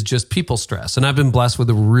is just people stress. And I've been blessed with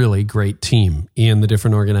a really great team in the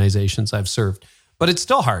different organizations I've served, but it's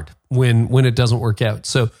still hard when it doesn't work out.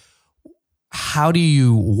 So how do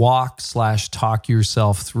you walk/talk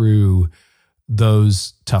yourself through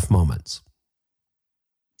those tough moments?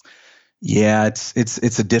 Yeah,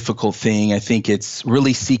 it's a difficult thing. I think it's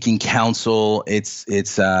really seeking counsel. It's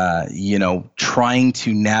trying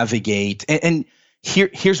to navigate. And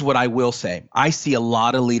here's what I will say. I see a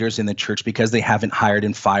lot of leaders in the church, because they haven't hired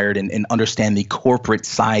and fired and understand the corporate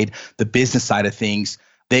side, the business side of things.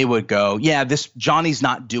 They would go, yeah, this Johnny's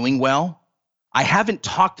not doing well. I haven't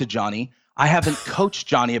talked to Johnny. I haven't coached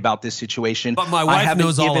Johnny about this situation. But my wife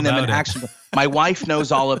knows all about it. My wife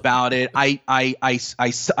knows all about it. I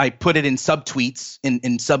put it in subtweets,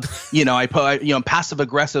 in sub, I put, passive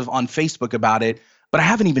aggressive on Facebook about it, but I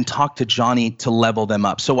haven't even talked to Johnny to level them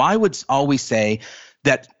up. So I would always say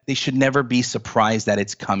that they should never be surprised that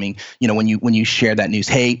it's coming. When you share that news,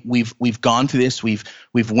 hey, we've gone through this. We've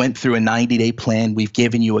went through a 90-day plan. We've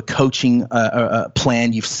given you a coaching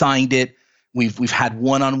plan. You've signed it. We've had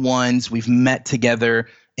one-on-ones, we've met together,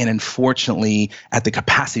 and unfortunately, at the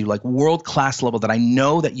capacity, like world-class level that I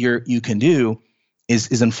know that you can do,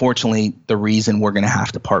 is unfortunately the reason we're going to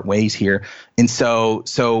have to part ways here. And so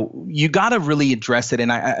you got to really address it.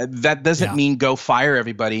 And that doesn't mean go fire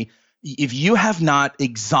everybody. If you have not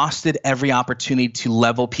exhausted every opportunity to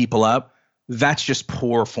level people up, that's just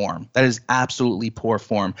poor form. That is absolutely poor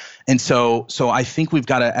form. And so I think we've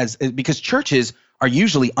got to, because churches are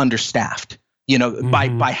usually understaffed,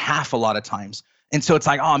 by half a lot of times. And so it's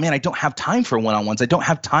like, oh man, I don't have time for one-on-ones. I don't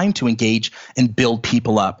have time to engage and build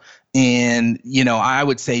people up. And, I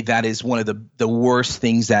would say that is one of the worst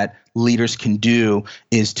things that leaders can do,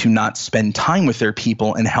 is to not spend time with their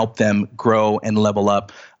people and help them grow and level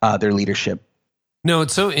up their leadership. No,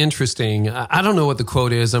 it's so interesting. I don't know what the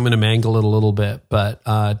quote is. I'm going to mangle it a little bit,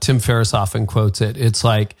 but Tim Ferriss often quotes it. It's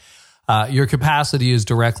like, your capacity is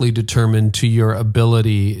directly determined to your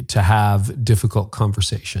ability to have difficult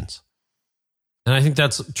conversations. And I think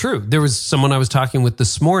that's true. There was someone I was talking with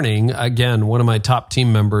this morning, again, one of my top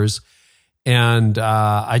team members, and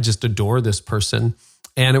I just adore this person.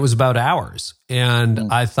 And it was about hours.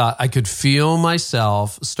 And I thought I could feel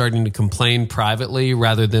myself starting to complain privately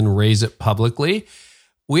rather than raise it publicly,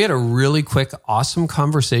 we had a really quick, awesome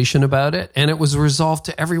conversation about it, and it was resolved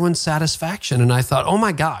to everyone's satisfaction. And I thought, oh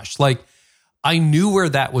my gosh, like I knew where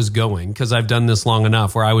that was going because I've done this long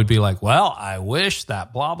enough where I would be like, well, I wish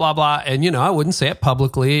that blah, blah, blah. And, I wouldn't say it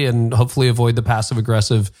publicly and hopefully avoid the passive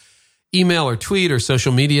aggressive email or tweet or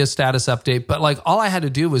social media status update. But like all I had to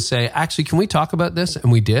do was say, actually, can we talk about this? And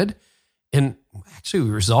we did. And actually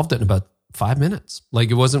we resolved it in about 5 minutes. Like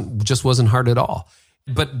it wasn't hard at all.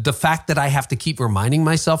 But the fact that I have to keep reminding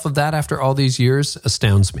myself of that after all these years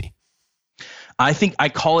astounds me. I think I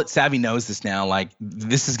call it Savvy knows this now. Like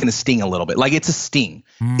this is going to sting a little bit. Like it's a sting.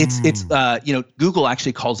 It's Google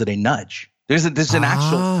actually calls it a nudge. There's an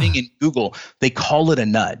actual thing in Google. They call it a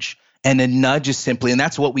nudge. And a nudge is simply, and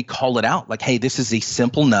that's what we call it out. Like, hey, this is a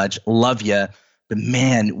simple nudge. Love you. But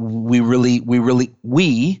man,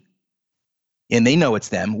 we, and they know it's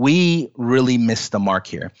them, we really missed the mark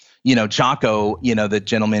here. Jocko, the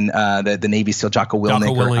gentleman, the Navy SEAL, Jocko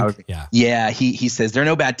Willink. Yeah. He says there are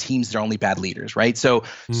no bad teams, there are only bad leaders, right? So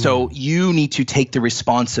you need to take the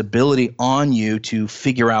responsibility on you to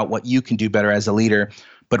figure out what you can do better as a leader.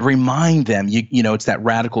 But remind them, it's that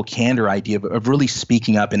radical candor idea of really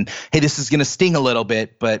speaking up and, hey, this is going to sting a little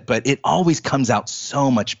bit, but it always comes out so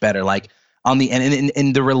much better. Like on the end,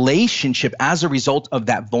 and the relationship as a result of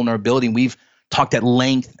that vulnerability, we've talked at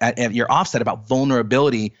length at your offset about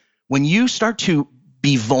vulnerability. When you start to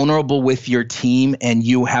be vulnerable with your team and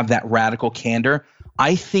you have that radical candor,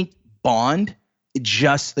 I think bond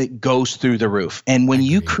it goes through the roof. And when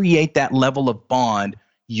you create that level of bond,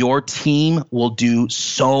 your team will do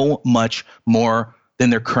so much more than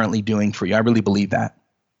they're currently doing for you. I really believe that.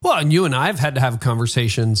 Well, and you and I have had to have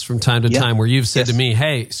conversations from time to time where you've said to me,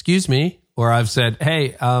 hey, excuse me, or I've said,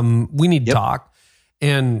 hey, we need to talk.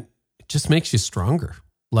 And it just makes you stronger.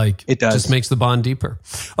 Like it does. Just makes the bond deeper.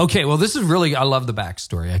 Okay, well, this is really, I love the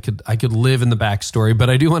backstory. I could live in the backstory, but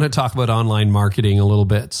I do want to talk about online marketing a little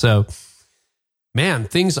bit. So, man,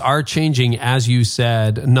 things are changing, as you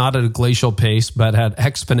said, not at a glacial pace, but at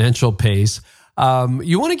exponential pace.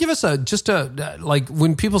 You want to give us like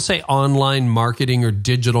when people say online marketing or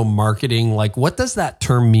digital marketing, like what does that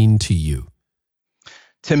term mean to you?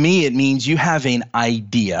 To me, it means you have an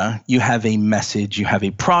idea, you have a message, you have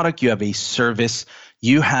a product, you have a service,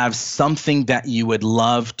 you have something that you would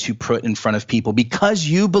love to put in front of people because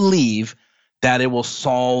you believe that it will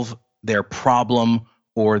solve their problem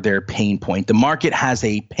or their pain point. The market has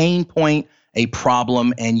a pain point, a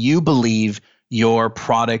problem, and you believe your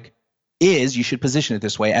product you should position it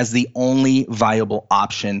this way, as the only viable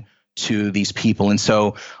option to these people. And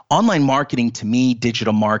so online marketing, to me,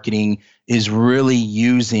 digital marketing is really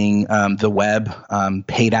using the web,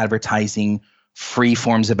 paid advertising, free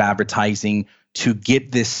forms of advertising to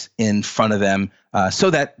get this in front of them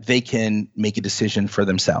so that they can make a decision for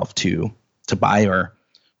themselves to buy, or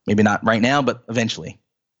maybe not right now, but eventually.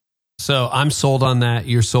 So I'm sold on that.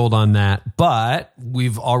 You're sold on that. But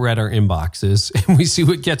we've all read our inboxes and we see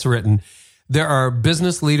what gets written. There are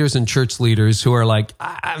business leaders and church leaders who are like,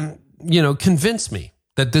 convince me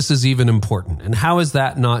that this is even important. And how is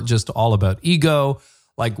that not just all about ego?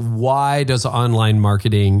 Like, why does online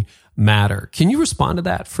marketing matter? Can you respond to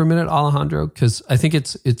that for a minute, Alejandro? Because I think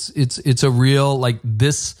it's a real, like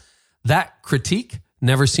that critique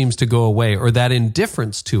never seems to go away, or that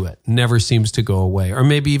indifference to it never seems to go away, or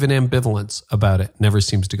maybe even ambivalence about it never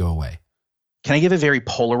seems to go away. Can I give a very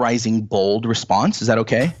polarizing, bold response? Is that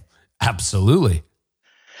okay? Absolutely.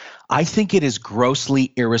 I think it is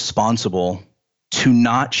grossly irresponsible to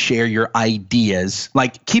not share your ideas.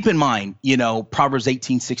 Like, keep in mind, Proverbs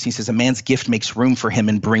 18:16 says, a man's gift makes room for him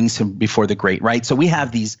and brings him before the great, right? So we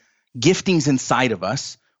have these giftings inside of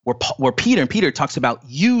us where Peter talks about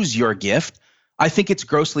use your gift. I think it's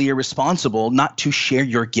grossly irresponsible not to share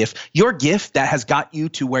your gift. Your gift that has got you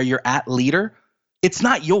to where you're at, leader, it's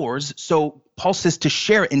not yours. So Paul says to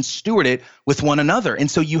share it and steward it with one another. And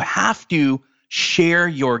so you have to share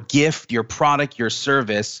your gift, your product, your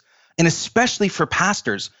service. And especially for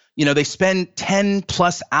pastors, they spend 10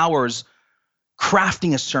 plus hours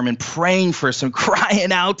crafting a sermon, praying for some,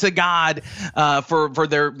 crying out to God for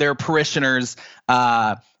their parishioners.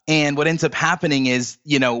 And what ends up happening is,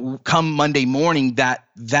 come Monday morning,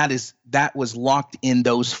 that was locked in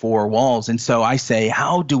those four walls. And so I say,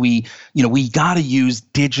 how do we got to use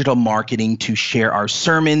digital marketing to share our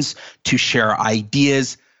sermons, to share our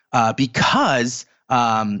ideas, because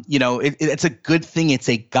it's a good thing. It's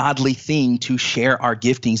a godly thing to share our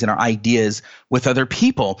giftings and our ideas with other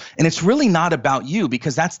people. And it's really not about you,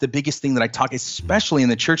 because that's the biggest thing that I talk, especially in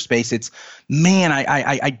the church space. It's, man,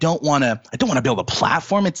 I don't want to build a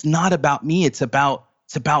platform. It's not about me. It's about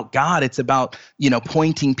It's about God. It's about,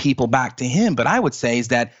 pointing people back to him. But I would say is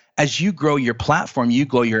that as you grow your platform, you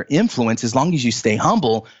grow your influence, as long as you stay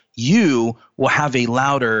humble, you will have a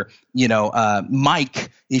louder, mic,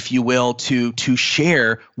 if you will, to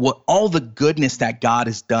share what all the goodness that God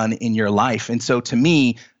has done in your life. And so to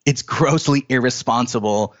me, it's grossly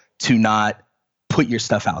irresponsible to not put your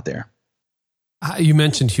stuff out there. You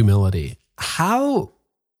mentioned humility. How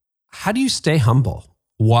do you stay humble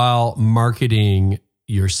while marketing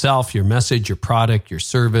yourself, your message, your product, your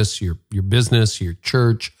service, your business, your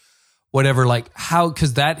church, whatever? Like how,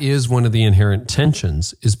 because that is one of the inherent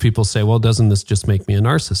tensions is people say, well, doesn't this just make me a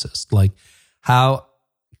narcissist? Like how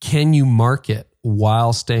can you market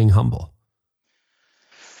while staying humble?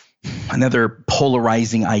 Another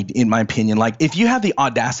polarizing idea, in my opinion, like if you have the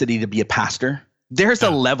audacity to be a pastor, there's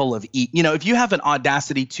a level of, if you have an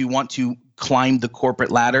audacity to want to climb the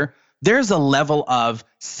corporate ladder, there's a level of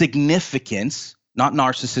significance, not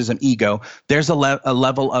narcissism, ego. There's a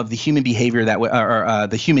level of the human behavior that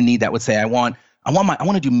the human need that would say, I want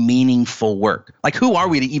to do meaningful work. Like, who are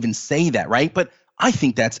we to even say that, right? But I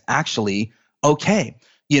think that's actually okay.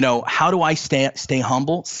 How do I stay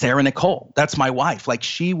humble? Sarah Nicole, that's my wife. Like,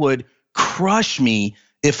 she would crush me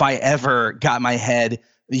if I ever got my head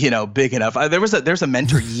big enough. There's a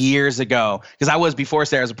mentor years ago, because before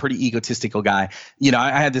Sarah, I was a pretty egotistical guy.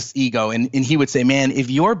 I had this ego, and he would say, man, if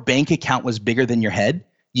your bank account was bigger than your head,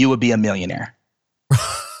 you would be a millionaire.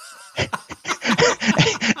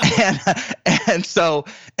 And so,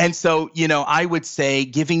 I would say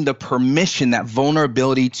giving the permission, that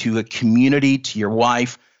vulnerability to a community, to your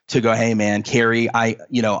wife, to go, hey man, Carey, I'm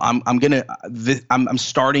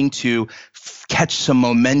starting to catch some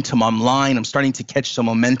momentum online. I'm starting to catch some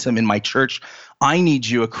momentum in my church. I need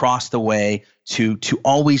you across the way to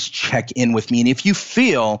always check in with me. And if you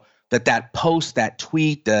feel that post, that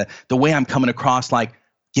tweet, the way I'm coming across, like,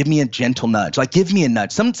 give me a gentle nudge, like give me a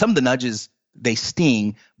nudge. Some of the nudges, they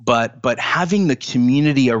sting, but having the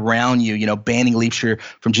community around you, Banning Leapshire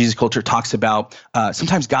from Jesus Culture talks about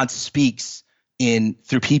sometimes God speaks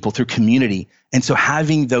through people, through community. And so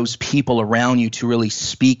having those people around you to really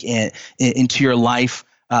speak into your life,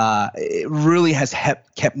 it really has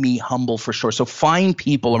kept me humble for sure. So find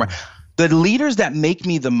people around. The leaders that make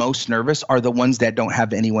me the most nervous are the ones that don't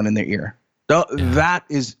have anyone in their ear.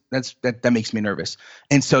 That makes me nervous.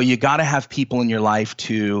 And so you got to have people in your life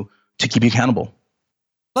to keep you accountable.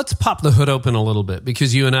 Let's pop the hood open a little bit,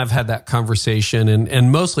 because you and I've had that conversation,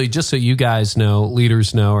 and mostly just so you guys know,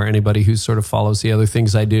 leaders know, or anybody who sort of follows the other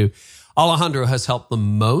things I do, Alejandro has helped the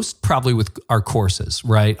most probably with our courses,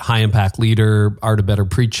 right? High Impact Leader, Art of Better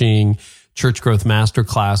Preaching, Church Growth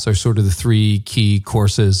Masterclass are sort of the three key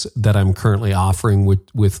courses that I'm currently offering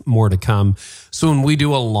with more to come. So when we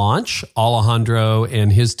do a launch, Alejandro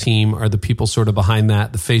and his team are the people sort of behind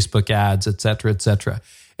that, the Facebook ads, et cetera, et cetera.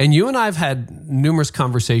 And you and I have had numerous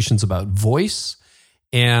conversations about voice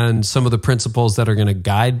and some of the principles that are going to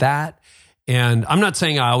guide that. And I'm not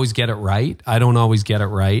saying I always get it right. I don't always get it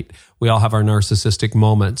right. We all have our narcissistic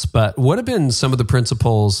moments. But what have been some of the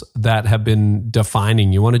principles that have been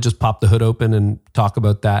defining? You want to just pop the hood open and talk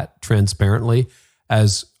about that transparently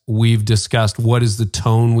as we've discussed what is the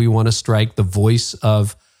tone we want to strike, the voice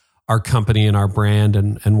of our company and our brand,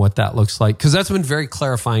 and what that looks like. Because that's been very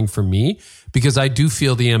clarifying for me, because I do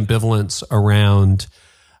feel the ambivalence around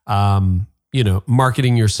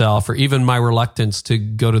marketing yourself, or even my reluctance to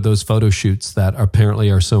go to those photo shoots that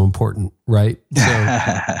apparently are so important, right? So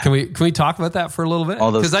can we talk about that for a little bit?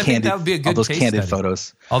 Because I think that would be a good case candid study.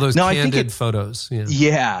 Photos. All those candid photos.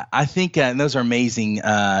 Yeah, I think and those are amazing.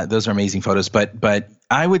 Those are amazing photos. But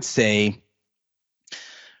I would say,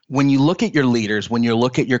 when you look at your leaders, when you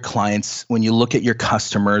look at your clients, when you look at your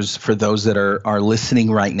customers, for those that are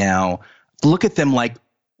listening right now, look at them like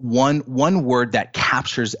one word that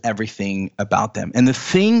captures everything about them. And the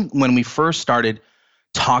thing, when we first started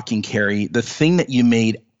talking, Carey, the thing that you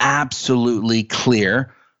made absolutely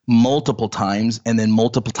clear multiple times, and then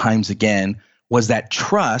multiple times again, was that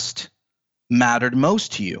trust mattered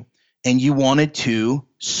most to you. And you wanted to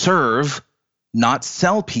serve, not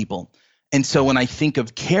sell people. And so when I think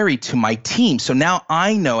of Carey to my team, so now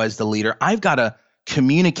I know as the leader, I've got to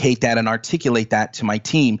communicate that and articulate that to my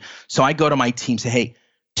team. So I go to my team, say, hey,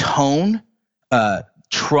 tone,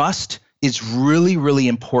 trust is really, really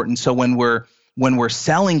important. So when we're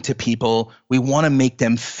selling to people, we want to make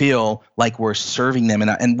them feel like we're serving them.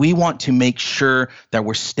 And we want to make sure that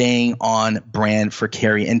we're staying on brand for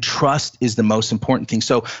Carey. And trust is the most important thing.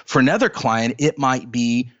 So for another client, it might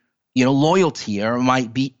be loyalty, or it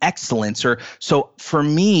might be excellence. Or so for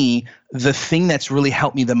me, the thing that's really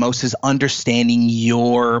helped me the most is understanding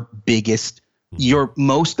your biggest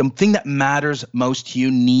the thing that matters most to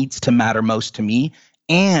you needs to matter most to me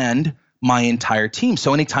and my entire team.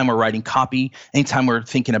 So anytime we're writing copy, anytime we're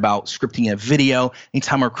thinking about scripting a video,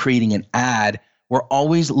 anytime we're creating an ad, we're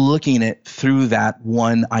always looking at it through that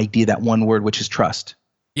one idea, that one word, which is trust.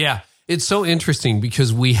 Yeah. It's so interesting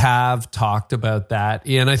because we have talked about that.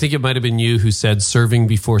 And I think it might have been you who said serving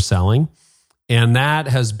before selling. And that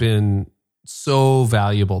has been so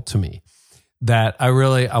valuable to me that I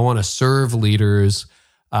want to serve leaders.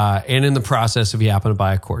 And in the process, if you happen to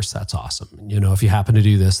buy a course, that's awesome. If you happen to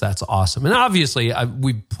do this, that's awesome. And obviously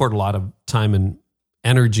we poured a lot of time and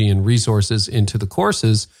energy and resources into the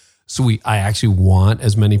courses. So I actually want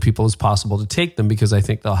as many people as possible to take them because I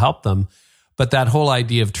think they'll help them. But that whole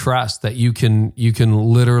idea of trust, that you can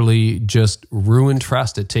literally just ruin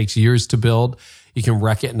trust. It takes years to build. You can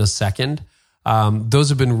wreck it in a second. Those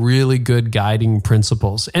have been really good guiding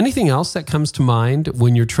principles. Anything else that comes to mind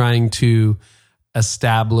when you're trying to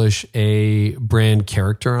establish a brand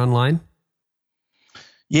character online?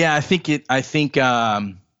 Yeah, I think we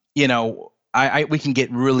can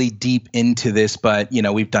get really deep into this, but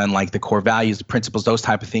we've done like the core values, the principles, those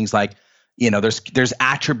type of things. Like, there's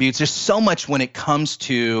attributes. There's so much when it comes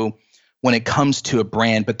to a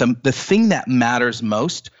brand. But the thing that matters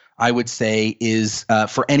most, I would say, is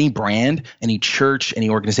for any brand, any church, any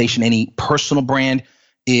organization, any personal brand,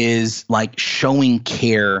 is like showing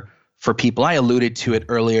care for people. I alluded to it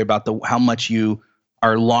earlier about how much you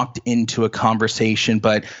are locked into a conversation,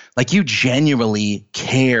 but like you genuinely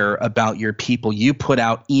care about your people. You put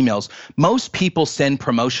out emails. Most people send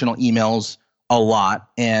promotional emails a lot,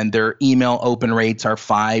 and their email open rates are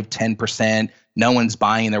 5-10%. No one's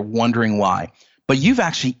buying. They're wondering why. But you've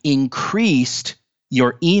actually increased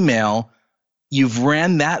your email. You've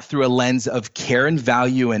ran that through a lens of care and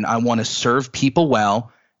value, and I want to serve people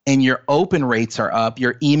well. And your open rates are up.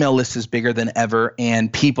 Your email list is bigger than ever, and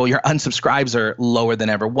your unsubscribes are lower than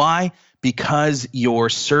ever. Why? Because you're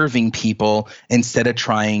serving people instead of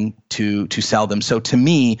trying to sell them. So to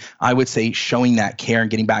me, I would say showing that care and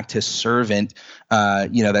getting back to servant,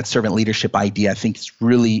 that servant leadership idea, I think is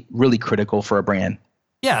really, really critical for a brand.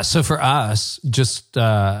 Yeah. So for us, just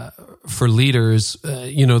for leaders,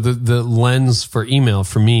 the lens for email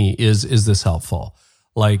for me is this helpful?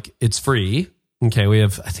 Like, it's free. Okay, we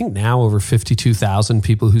have, I think now over 52,000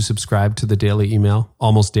 people who subscribe to the daily email,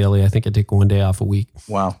 almost daily. I think I take one day off a week.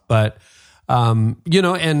 Wow. But, and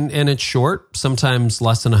it's short, sometimes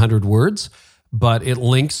less than 100 words, but it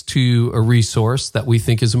links to a resource that we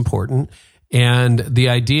think is important. And the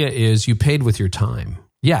idea is you paid with your time.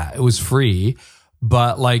 Yeah, it was free,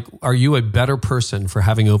 but like, are you a better person for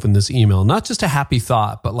having opened this email? Not just a happy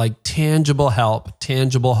thought, but like tangible help,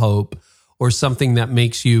 tangible hope, or something that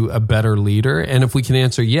makes you a better leader? And if we can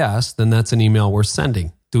answer yes, then that's an email worth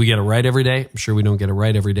sending. Do we get it right every day? I'm sure we don't get it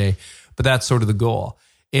right every day, but that's sort of the goal.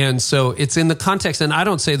 And so it's in the context, and I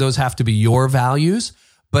don't say those have to be your values,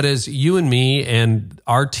 but as you and me and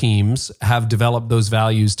our teams have developed those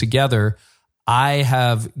values together, I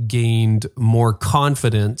have gained more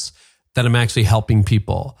confidence that I'm actually helping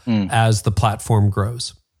people as the platform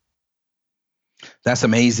grows. That's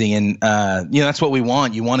amazing. And, that's what we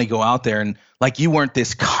want. You want to go out there and like, you weren't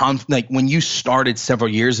this like when you started several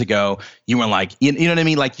years ago, you were like, you know what I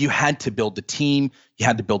mean? Like you had to build the team, you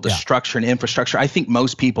had to build the structure and infrastructure. I think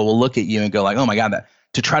most people will look at you and go like, oh my God,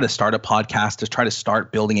 to try to start a podcast, to try to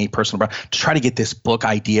start building a personal brand, to try to get this book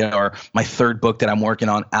idea or my third book that I'm working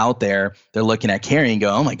on out there, they're looking at Carey and go,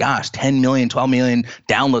 oh my gosh, 10 million, 12 million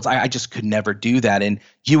downloads. I just could never do that. And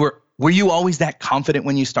were you always that confident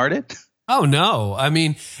when you started? Oh, no. I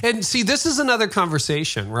mean, and see, this is another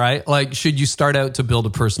conversation, right? Like, should you start out to build a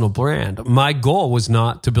personal brand? My goal was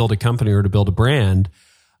not to build a company or to build a brand.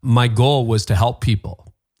 My goal was to help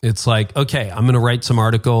people. It's like, okay, I'm going to write some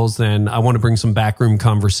articles and I want to bring some backroom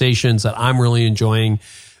conversations that I'm really enjoying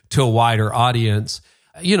to a wider audience.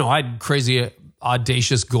 I had crazy,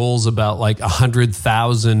 audacious goals about like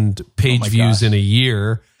 100,000 page views in a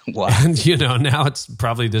year. Wow. And now it's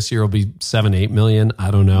probably this year will be 7-8 million. I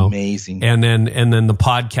don't know. Amazing. And then the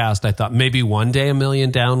podcast, I thought maybe one day 1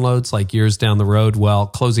 million downloads, like years down the road. Well,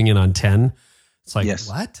 closing in on 10. It's like,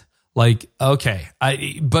 what? Like, okay.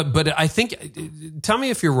 But I think, tell me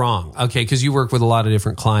if you're wrong. Okay. Cause you work with a lot of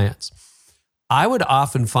different clients. I would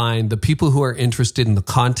often find the people who are interested in the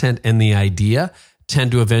content and the idea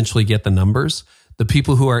tend to eventually get the numbers. The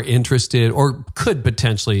people who are interested or could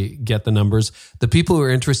potentially get the numbers, the people who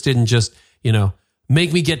are interested in just,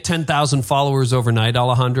 make me get 10,000 followers overnight,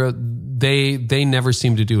 Alejandro, they never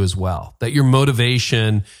seem to do as well. That your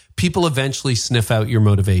motivation, people eventually sniff out your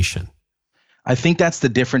motivation. I think that's the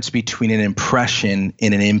difference between an impression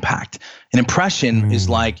and an impact. An impression is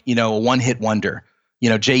like, a one-hit wonder.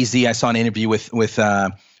 Jay-Z, I saw an interview with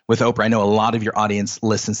Oprah. I know a lot of your audience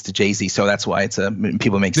listens to Jay-Z, so that's why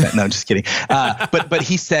people make sense. No, I'm just kidding. But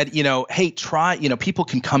he said, hey, try, people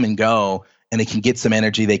can come and go and they can get some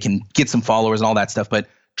energy, they can get some followers and all that stuff, but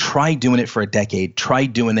try doing it for a decade, try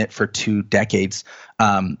doing it for 2 decades.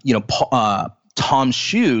 Tom's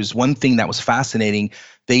shoes, one thing that was fascinating,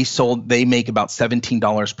 they make about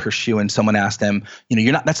 $17 per shoe, and someone asked them,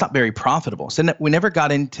 that's not very profitable. So we never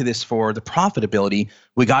got into this for the profitability.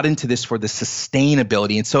 We got into this for the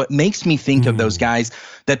sustainability. And so it makes me think of those guys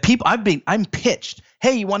that I'm pitched,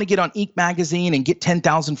 hey, you want to get on Inc. magazine and get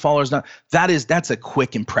 10,000 followers? Now, that's a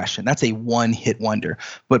quick impression. That's a one-hit wonder,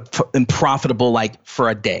 but profitable like for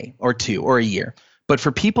a day or 2 or a year. But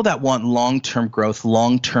for people that want long-term growth,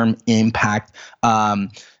 long-term impact,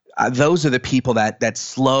 those are the people that's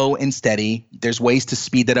slow and steady. There's ways to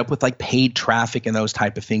speed that up with like paid traffic and those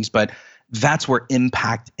type of things. But that's where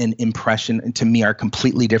impact and impression to me are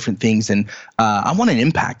completely different things. And I want an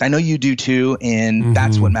impact. I know you do too. And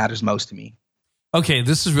that's what matters most to me. Okay,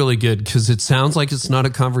 this is really good because it sounds like it's not a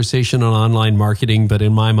conversation on online marketing, but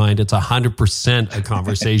in my mind, it's 100% a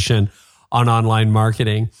conversation on online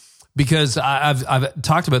marketing. Because I've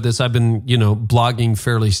talked about this. I've been, blogging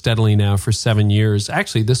fairly steadily now for 7 years.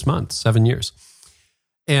 Actually, this month, 7 years.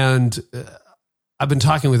 And I've been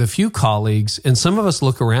talking with a few colleagues, and some of us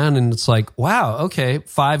look around and it's like, wow, okay,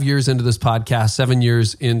 5 years into this podcast, 7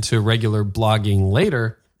 years into regular blogging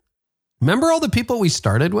later. Remember all the people we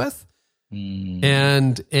started with?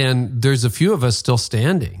 And there's a few of us still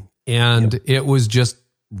standing. And it was just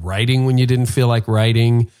writing when you didn't feel like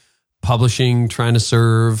writing, publishing, trying to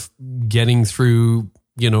serve, getting through,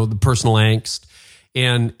 the personal angst.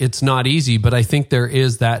 And it's not easy, but I think there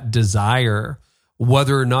is that desire,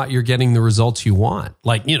 whether or not you're getting the results you want.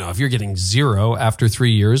 Like, if you're getting 0 after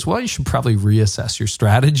 3 years, well, you should probably reassess your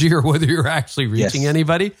strategy or whether you're actually reaching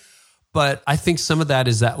anybody. But I think some of that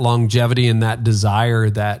is that longevity and that desire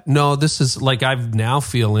that, no, this is like, I've now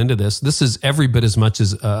feel into this. This is every bit as much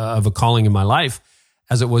as of a calling in my life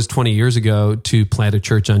as it was 20 years ago to plant a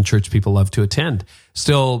church on church people love to attend.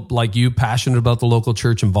 Still, like you, passionate about the local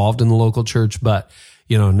church, involved in the local church. But,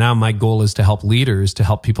 now my goal is to help leaders, to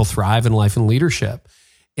help people thrive in life and leadership.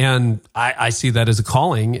 And I see that as a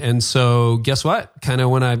calling. And so guess what? Kind of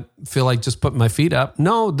when I feel like just putting my feet up,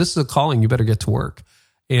 no, this is a calling. You better get to work.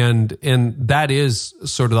 And that is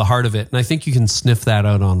sort of the heart of it. And I think you can sniff that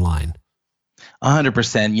out online.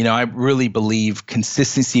 100%. I really believe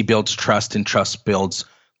consistency builds trust and trust builds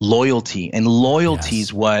loyalty. And loyalty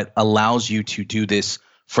is what allows you to do this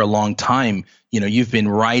for a long time. You've been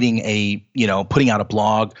writing putting out a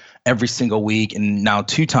blog every single week and now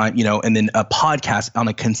 2 times, and then a podcast on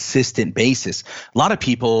a consistent basis. A lot of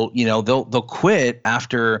people, they'll quit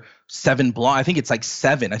after 7 blogs. I think it's like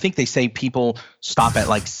 7. I think they say people stop at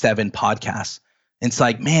like 7 podcasts. It's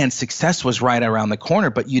like, man, success was right around the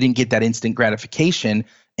corner, but you didn't get that instant gratification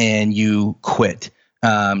and you quit.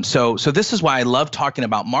 So this is why I love talking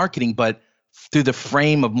about marketing, but through the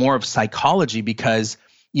frame of more of psychology, because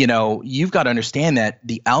you've got to understand that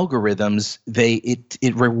the algorithms,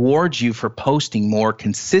 it rewards you for posting more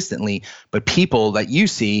consistently. But people that you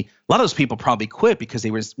see, a lot of those people probably quit because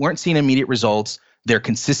they weren't seeing immediate results. Their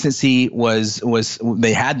consistency was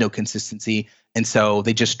they had no consistency, and so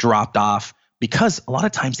they just dropped off. Because a lot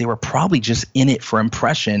of times they were probably just in it for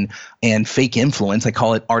impression and fake influence. I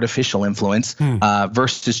call it artificial influence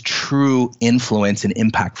versus true influence and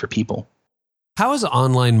impact for people. How is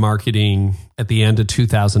online marketing at the end of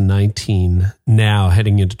 2019 now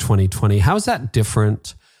heading into 2020? How is that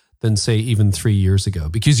different than, say, even 3 years ago?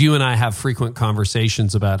 Because you and I have frequent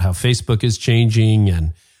conversations about how Facebook is changing,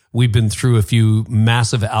 and we've been through a few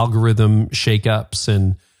massive algorithm shakeups,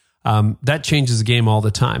 and that changes the game all the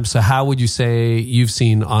time. So how would you say you've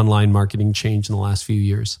seen online marketing change in the last few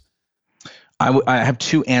years? I have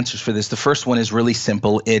 2 answers for this. The first one is really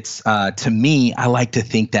simple. It's to me, I like to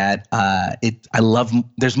think that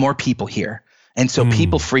there's more people here. And so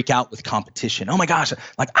people freak out with competition. Oh my gosh,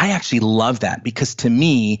 like I actually love that, because to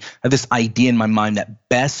me, I have this idea in my mind that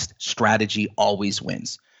best strategy always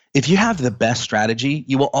wins. If you have the best strategy,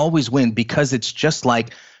 you will always win, because it's just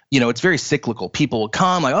like, it's very cyclical. People will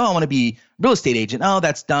come like, oh, I want to be a real estate agent. Oh,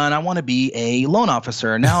 that's done. I want to be a loan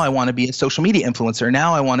officer. Now I want to be a social media influencer.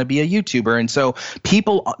 Now I want to be a YouTuber. And so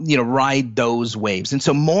people, ride those waves. And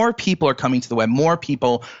so more people are coming to the web. More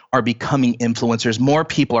people are becoming influencers. More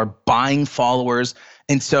people are buying followers.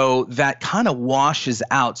 And so that kind of washes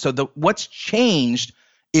out. So what's changed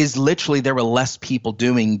is literally there were less people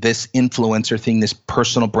doing this influencer thing, this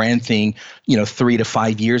personal brand thing, 3 to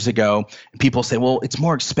 5 years ago. And people say, well, it's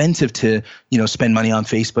more expensive to, spend money on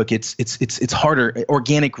Facebook. It's harder.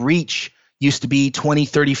 Organic reach used to be 20,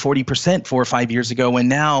 30, 40% 4 or 5 years ago. And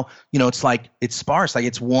now, it's sparse, like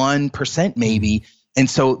it's 1% maybe. And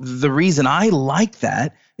so the reason I like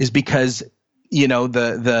that is because,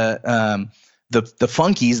 the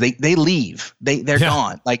funkies, they leave. They're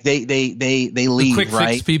gone. Like they leave, the quick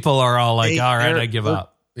right? fix people are all like, all right, I give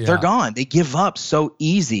up. Yeah. They're gone. They give up so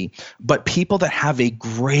easy. But people that have a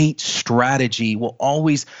great strategy will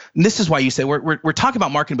always, and this is why you say we're talking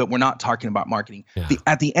about marketing, but we're not talking about marketing. Yeah.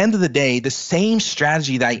 At the end of the day, the same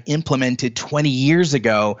strategy that I implemented 20 years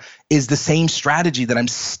ago is the same strategy that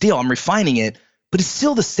I'm refining it, but it's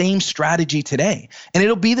still the same strategy today. And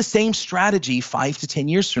it'll be the same strategy 5 to 10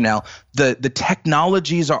 years from now. The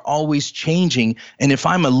technologies are always changing. And if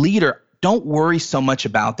I'm a leader, don't worry so much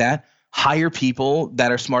about that. Hire people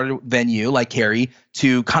that are smarter than you, like Carey,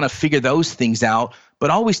 to kind of figure those things out. But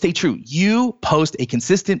always stay true. You post a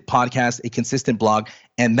consistent podcast, a consistent blog,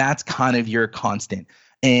 and that's kind of your constant.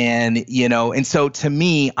 And, and so to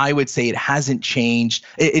me, I would say it hasn't changed.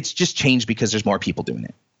 It's just changed because there's more people doing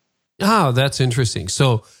it. Oh, that's interesting.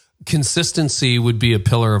 So consistency would be a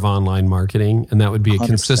pillar of online marketing, and that would be a 100%.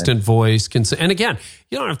 Consistent voice. And again,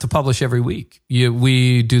 you don't have to publish every week.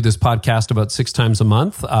 We do this podcast about 6 times a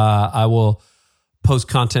month. I will post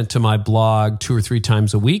content to my blog 2 or 3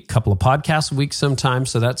 times a week, couple of podcasts a week sometimes.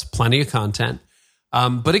 So that's plenty of content.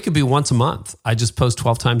 But it could be once a month. I just post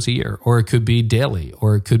 12 times a year, or it could be daily,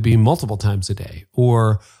 or it could be multiple times a day,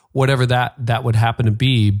 or whatever that would happen to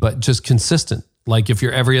be, but just consistent. Like if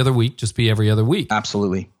you're every other week, just be every other week.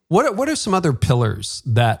 Absolutely. What are some other pillars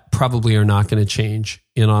that probably are not going to change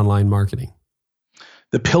in online marketing?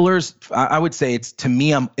 The pillars, I would say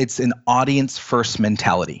it's an audience first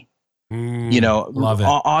mentality. Love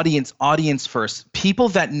it. Audience first. People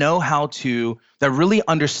that know that really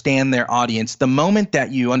understand their audience. The moment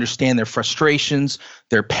that you understand their frustrations,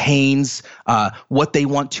 their pains, what they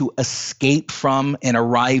want to escape from and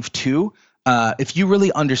arrive to, if you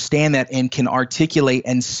really understand that and can articulate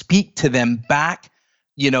and speak to them back,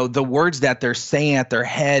 the words that they're saying at their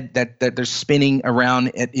head, that they're spinning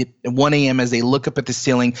around at 1 a.m. as they look up at the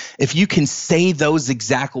ceiling, if you can say those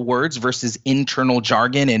exact words versus internal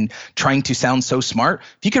jargon and trying to sound so smart,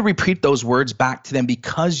 if you could repeat those words back to them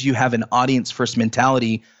because you have an audience first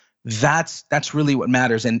mentality, that's really what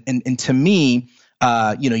matters. And to me,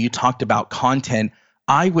 you talked about content.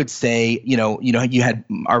 I would say, you had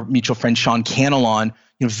our mutual friend Sean Cannell on.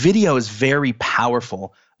 Video is very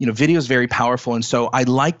powerful. Video is very powerful, and so I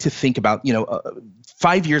like to think about,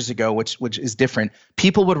 5 years ago, which is different.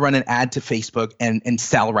 People would run an ad to Facebook and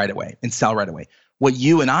sell right away. What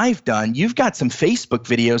you and I've done, you've got some Facebook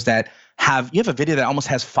videos that you have a video that almost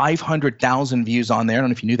has 500,000 views on there. I don't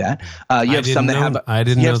know if you knew that. I didn't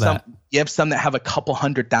know that. You have some that have a couple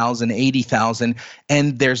 100,000, 80,000,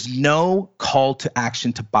 and there's no call to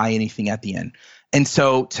action to buy anything at the end. And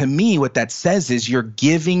so to me, what that says is you're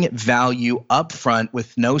giving value up front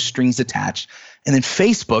with no strings attached. And then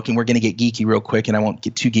Facebook, and we're going to get geeky real quick, and I won't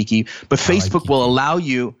get too geeky, but Facebook will allow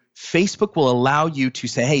you to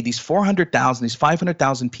say, hey, these 400,000, these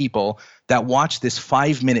 500,000 people that watch this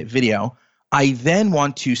 5-minute video, I then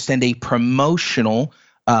want to send a promotional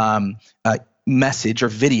message or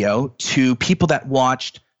video to people that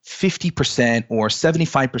watched 50% or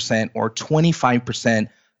 75% or 25%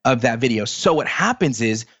 of that video. So what happens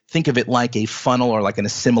is, think of it like a funnel or like an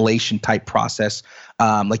assimilation type process,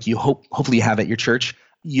 like you hopefully you have at your church.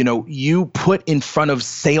 You put in front of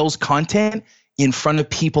sales content in front of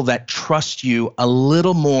people that trust you a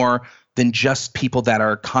little more than just people that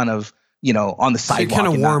are kind of on the sidewalk. So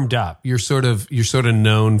kind of warmed up. You're sort of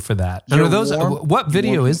known for that. And are those what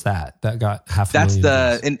video is that got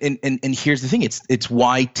 500,000 views? And here's the thing. It's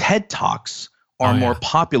why TED Talks are more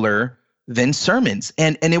popular than sermons.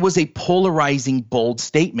 And it was a polarizing, bold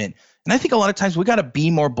statement. And I think a lot of times we got to be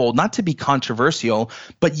more bold, not to be controversial,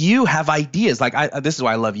 but you have ideas. Like this is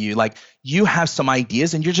why I love you. Like you have some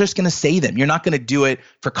ideas and you're just going to say them. You're not going to do it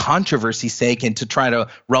for controversy's sake and to try to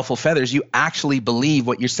ruffle feathers. You actually believe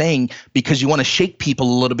what you're saying because you want to shake people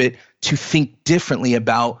a little bit to think differently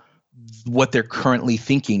about what they're currently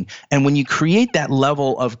thinking. And when you create that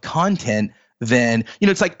level of content, then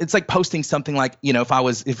it's like posting something like, if I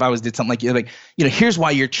was did something like here's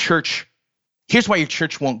why your church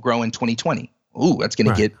won't grow in 2020. Ooh, that's going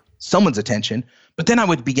to get someone's attention. But then I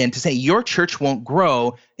would begin to say your church won't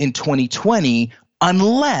grow in 2020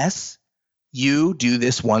 unless you do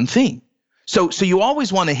this one thing. So you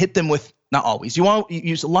always want to hit them with, not always, you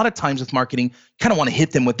use a lot of times with marketing, kind of want to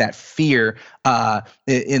hit them with that fear,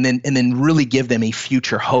 and then really give them a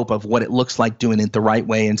future hope of what it looks like doing it the right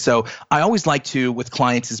way. And so I always like to, with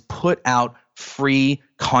clients, is put out free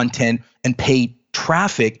content and pay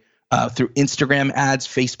traffic through Instagram ads,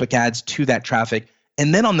 Facebook ads to that traffic.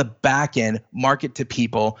 And then on the back end, market to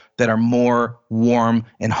people that are more warm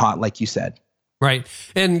and hot, like you said. Right.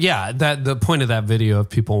 And yeah, that the point of that video, if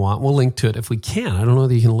people want, we'll link to it if we can. I don't know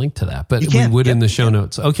that you can link to that, but we would in the show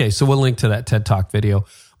notes. Okay, so we'll link to that TED Talk video.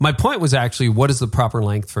 My point was actually, what is the proper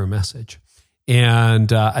length for a message?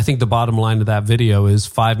 And I think the bottom line of that video is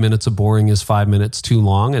 5 minutes of boring is 5 minutes too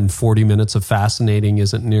long, and 40 minutes of fascinating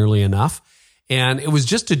isn't nearly enough. And it was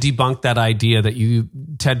just to debunk that idea that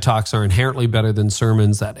TED Talks are inherently better than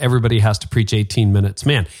sermons, that everybody has to preach 18 minutes.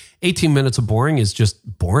 Man, 18 minutes of boring is just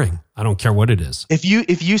boring. I don't care what it is. If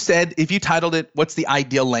you titled it, what's the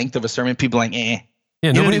ideal length of a sermon? People are like, eh.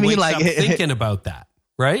 Yeah, nobody wakes up thinking about that,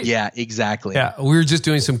 right? Yeah, exactly. Yeah, we were just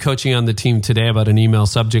doing some coaching on the team today about an email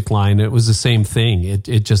subject line. It was the same thing.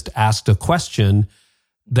 It just asked a question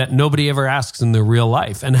that nobody ever asks in their real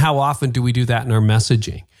life. And how often do we do that in our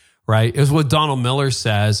messaging? Right? It's what Donald Miller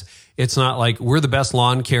says. It's not like we're the best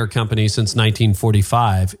lawn care company since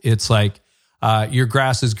 1945. It's like your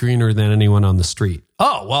grass is greener than anyone on the street.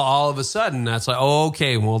 Oh, well, all of a sudden that's like, oh,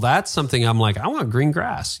 okay, well, that's something I'm like, I want green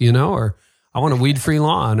grass, or I want a weed-free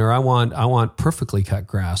lawn, or I want perfectly cut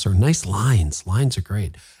grass, or nice lines. Lines are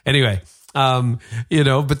great. Anyway, but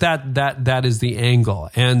that is the angle.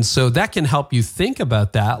 And so that can help you think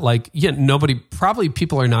about that. Like,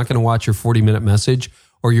 people are not going to watch your 40-minute message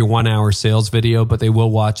or your 1 hour sales video, but they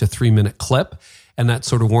will watch a 3-minute clip, and that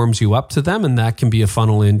sort of warms you up to them. And that can be a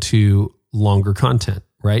funnel into longer content,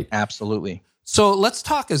 right? Absolutely. So let's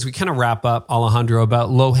talk, as we kind of wrap up, Alejandro,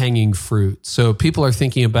 about low-hanging fruit. So people are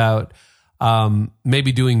thinking about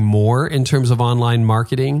maybe doing more in terms of online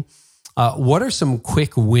marketing. What are some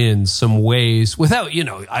quick wins, some ways, without,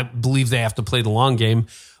 I believe they have to play the long game,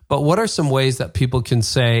 but what are some ways that people can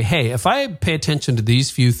say, hey, if I pay attention to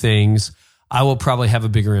these few things, I will probably have a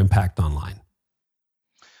bigger impact online?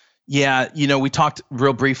 Yeah, we talked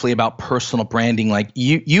real briefly about personal branding. Like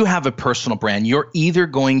you have a personal brand. You're either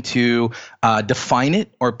going to define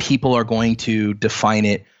it, or people are going to define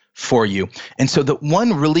it for you. And so the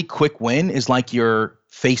one really quick win is like your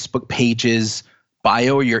Facebook page's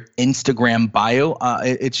bio or your Instagram bio.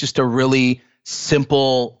 It's just a really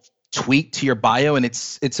simple tweak to your bio, and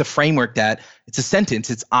it's a framework that it's a sentence.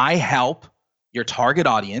 It's I help your target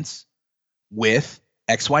audience with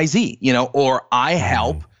XYZ, or I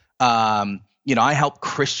help, I help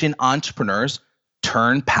Christian entrepreneurs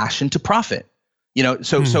turn passion to profit,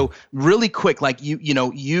 so really quick, like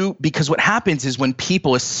because what happens is when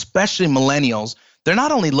people, especially millennials, they're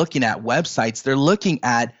not only looking at websites, they're looking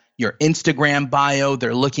at your Instagram bio,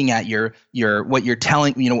 they're looking at your what you're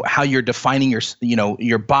telling, how you're defining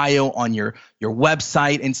your bio on your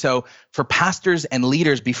website. And so for pastors and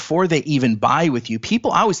leaders, before they even buy with you,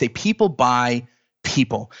 I always say people buy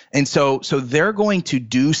people. And so they're going to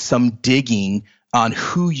do some digging on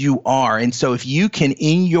who you are. And so if you can,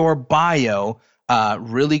 in your bio,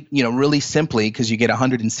 really simply, because you get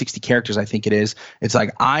 160 characters, I think it is, it's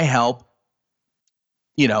like, I help,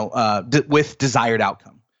 with desired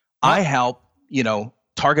outcome. I help,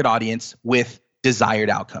 target audience with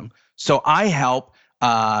desired outcome. So I help,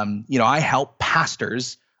 I help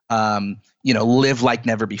pastors, live like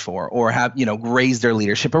never before, or have, raise their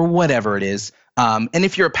leadership, or whatever it is. And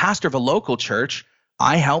if you're a pastor of a local church,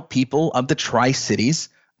 I help people of the Tri-Cities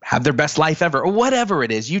have their best life ever, or whatever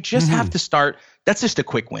it is. You just have to start. That's just a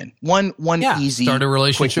quick win. One easy start a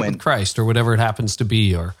relationship with Christ, or whatever it happens to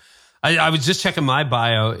be. Or I was just checking my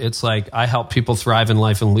bio. It's like, I help people thrive in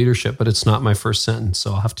life and leadership, but it's not my first sentence.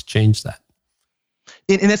 So I'll have to change that.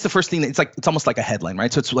 And that's the first thing. It's almost like a headline,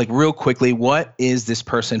 right? So it's like, real quickly, what is this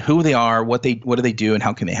person, who they are, what do they do, and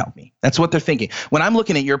how can they help me? That's what they're thinking. When I'm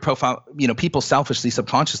looking at your profile, people selfishly,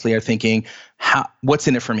 subconsciously are thinking, what's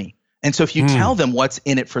in it for me? And so if you tell them what's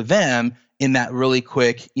in it for them in that really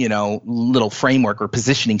quick, little framework or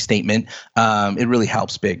positioning statement, it really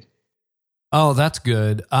helps big. Oh, that's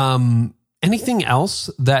good. Anything else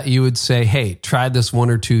that you would say, hey, try this one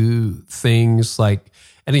or two things, like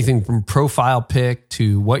anything from profile pic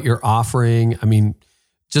to what you're offering? I mean,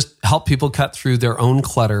 just help people cut through their own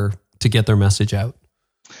clutter to get their message out.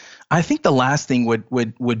 I think the last thing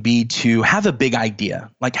would be to have a big idea,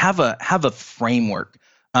 like have a framework.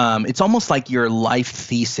 It's almost like your life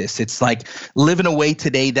thesis. It's like, live in a way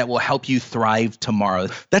today that will help you thrive tomorrow.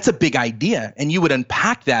 That's a big idea, and you would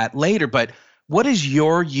unpack that later. But what is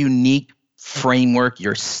your unique framework,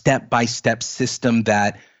 your step-by-step system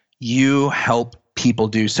that you help people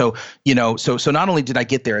do. So, so not only did I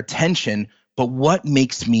get their attention, but what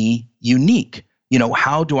makes me unique?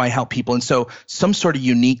 How do I help people? And so some sort of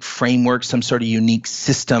unique framework, some sort of unique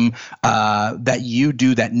system that you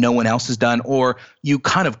do that no one else has done, or you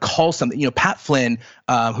kind of call something. Pat Flynn,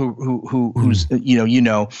 who's he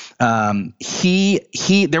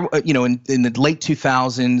there, in the late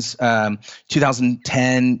 2000s,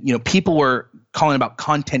 2010, people were calling about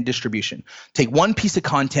content distribution. Take one piece of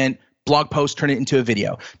content, blog post, turn it into a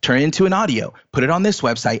video, turn it into an audio, put it on this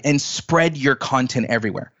website, and spread your content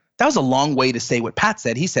everywhere. That was a long way to say what Pat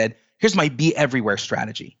said. He said, here's my be everywhere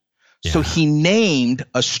strategy. Yeah. So he named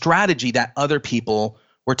a strategy that other people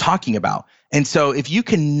were talking about. And so if you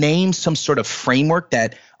can name some sort of framework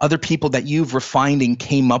that other people that you've refined and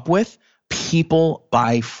came up with, people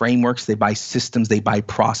buy frameworks, they buy systems, they buy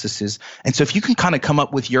processes. And so if you can kind of come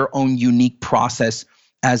up with your own unique process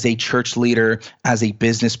as a church leader, as a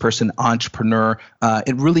business person, entrepreneur,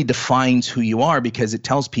 it really defines who you are, because it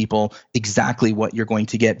tells people exactly what you're going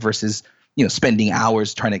to get versus, spending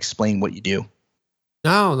hours trying to explain what you do.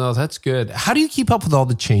 No, that's good. How do you keep up with all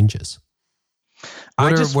the changes?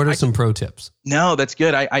 What are some pro tips? No, that's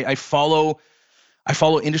good. I follow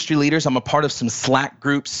industry leaders. I'm a part of some Slack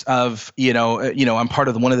groups of, I'm part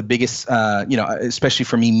of one of the biggest, especially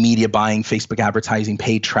for me, media buying, Facebook advertising,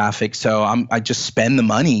 paid traffic. So I just spend the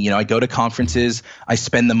money. I go to conferences. I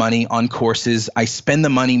spend the money on courses. I spend the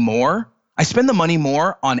money more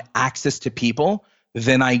on access to people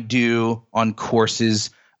than I do on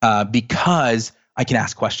courses because I can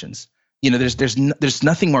ask questions. There's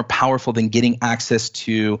nothing more powerful than getting access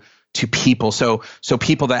to people. So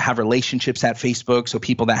people that have relationships at Facebook, so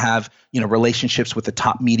people that have, relationships with the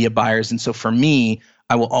top media buyers. And so for me,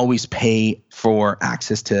 I will always pay for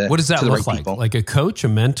access to what does that look like? People. Like a coach, a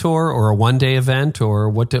mentor, or a one-day event, or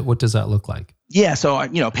what does that look like? Yeah, so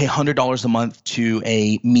pay $100 a month to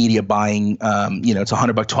a media buying. It's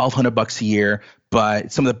 $100, $1,200 a year,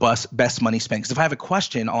 but some of the best money spent. Because if I have a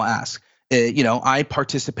question, I'll ask. I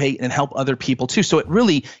participate and help other people too. So it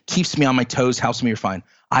really keeps me on my toes, helps me refine.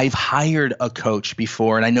 I've hired a coach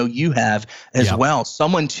before, and I know you have as well,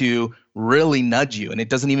 someone to really nudge you. And it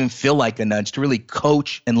doesn't even feel like a nudge, to really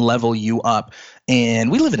coach and level you up. And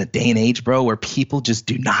we live in a day and age, bro, where people just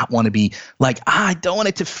do not want to be like, I don't want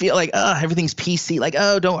it to feel like, everything's PC. Like,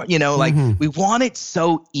 we want it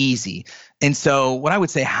so easy. And so what I would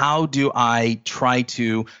say, how do I try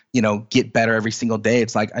to, get better every single day?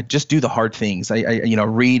 It's like, I just do the hard things. I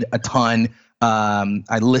read a ton.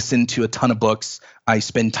 I listen to a ton of books. I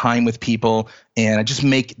spend time with people, and I just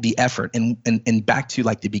make the effort. And back to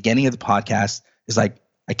like the beginning of the podcast is like,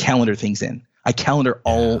 I calendar things in. I calendar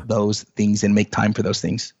all those things and make time for those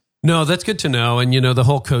things. No, that's good to know. And, the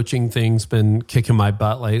whole coaching thing's been kicking my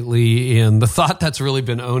butt lately. And the thought that's really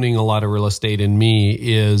been owning a lot of real estate in me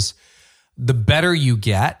is the better you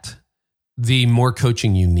get, the more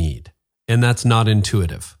coaching you need. And that's not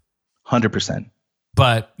intuitive. 100%.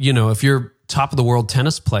 But, if you're top of the world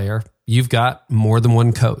tennis player, you've got more than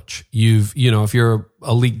one coach. If you're an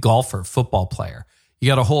elite golfer, football player, you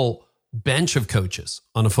got a whole bench of coaches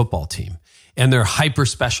on a football team, and they're hyper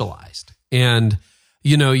specialized. And,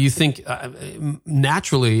 you think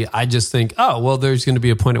naturally, I just think, there's going to be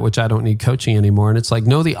a point at which I don't need coaching anymore. And it's like,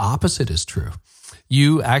 no, the opposite is true.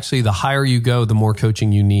 You actually, the higher you go, the more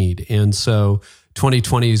coaching you need. And so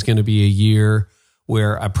 2020 is going to be a year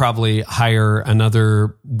where I probably hire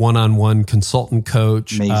another one-on-one consultant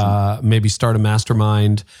coach, maybe start a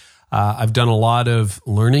mastermind. I've done a lot of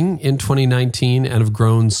learning in 2019 and have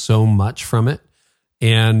grown so much from it.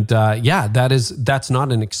 And that's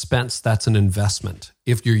not an expense, that's an investment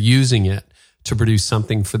if you're using it to produce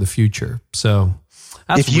something for the future. So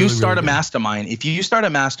that's if you start a mastermind,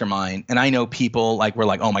 and I know people we're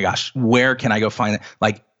like, oh my gosh, where can I go find it?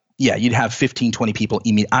 Like, yeah, you'd have 15, 20 people.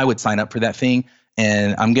 I would sign up for that thing.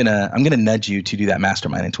 And I'm gonna nudge you to do that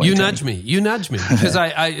mastermind in 2020. You nudge me because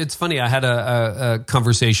it's funny. I had a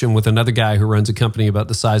conversation with another guy who runs a company about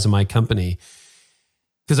the size of my company,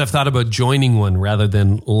 because I've thought about joining one rather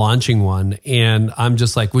than launching one. And I'm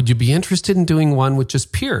just like, would you be interested in doing one with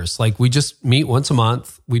just peers? Like, we just meet once a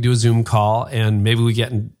month, we do a Zoom call, and maybe we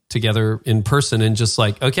get together in person and just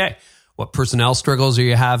like, okay, what personnel struggles are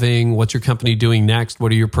you having? What's your company doing next?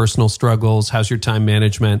 What are your personal struggles? How's your time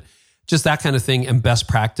management? Just that kind of thing, and best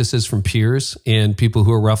practices from peers and people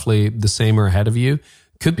who are roughly the same or ahead of you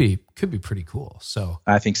could be pretty cool. So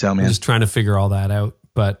I think so, man. I'm just trying to figure all that out.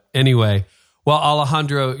 But anyway, well,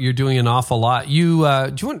 Alejandro, you're doing an awful lot. Do you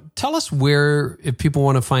want to tell us where, if people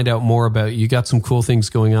want to find out more about you got some cool things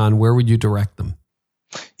going on, where would you direct them?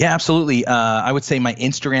 Yeah, absolutely. I would say my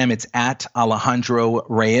Instagram, it's at Alejandro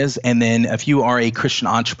Reyes. And then if you are a Christian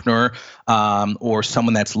entrepreneur or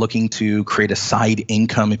someone that's looking to create a side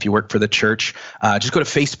income, if you work for the church, just go to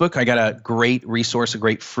Facebook. I got a great resource, a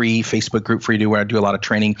great free Facebook group for you to do where I do a lot of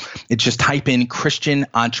training. It's just type in Christian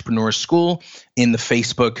Entrepreneur School in the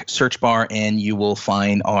Facebook search bar and you will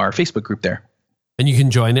find our Facebook group there. And you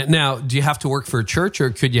can join it. Now, do you have to work for a church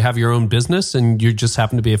or could you have your own business and you just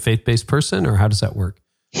happen to be a faith-based person, or how does that work?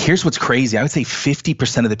 Here's what's crazy. I would say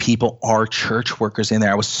 50% of the people are church workers in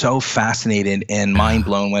there. I was so fascinated and mind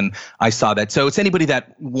blown when I saw that. So it's anybody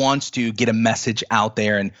that wants to get a message out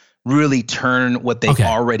there and really turn what they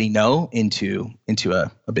already know into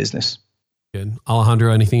a business. Good.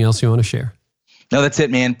 Alejandro, anything else you want to share? No, that's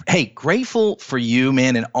it, man. Hey, grateful for you,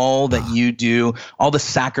 man, and all that you do, all the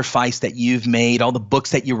sacrifice that you've made, all the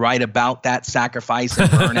books that you write about that sacrifice and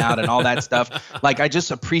burnout and all that stuff. Like, I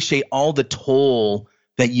just appreciate all the toll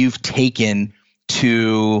that you've taken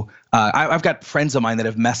to, I've got friends of mine that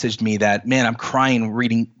have messaged me that, man, I'm crying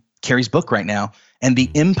reading Carey's book right now. And the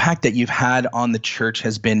impact that you've had on the church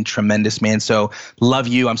has been tremendous, man. So love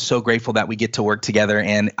you. I'm so grateful that we get to work together.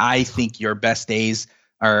 And I think your best days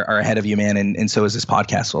are ahead of you, man. And so is this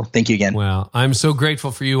podcast. So thank you again. Well, I'm so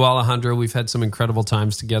grateful for you, Alejandro. We've had some incredible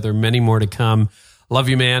times together, many more to come. Love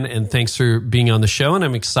you, man. And thanks for being on the show. And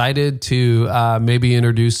I'm excited to maybe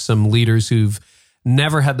introduce some leaders who've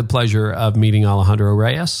never had the pleasure of meeting Alejandro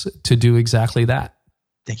Reyes to do exactly that.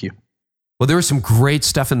 Thank you. Well, there was some great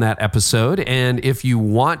stuff in that episode. And if you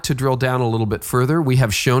want to drill down a little bit further, we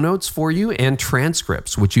have show notes for you and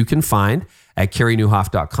transcripts, which you can find at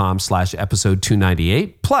CareyNieuwhof.com/episode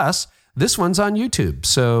 298. Plus, this one's on YouTube.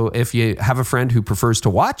 So if you have a friend who prefers to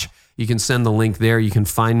watch, you can send the link there. You can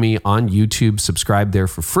find me on YouTube, subscribe there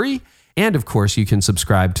for free. And of course, you can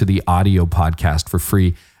subscribe to the audio podcast for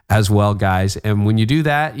free as well, guys. And when you do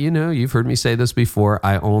that, you know, you've heard me say this before,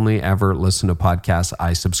 I only ever listen to podcasts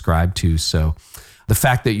I subscribe to. So the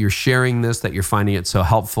fact that you're sharing this, that you're finding it so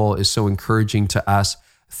helpful is so encouraging to us.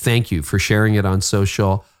 Thank you for sharing it on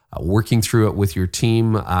social, working through it with your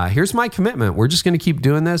team. Here's my commitment. We're just going to keep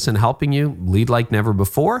doing this and helping you lead like never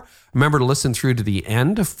before. Remember to listen through to the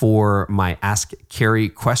end for my Ask Carey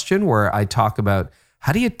question, where I talk about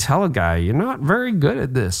how do you tell a guy you're not very good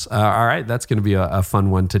at this? All right, that's going to be a fun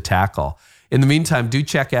one to tackle. In the meantime, do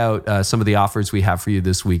check out some of the offers we have for you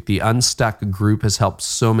this week. The Unstuck group has helped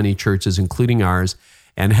so many churches, including ours,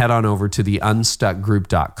 and head on over to the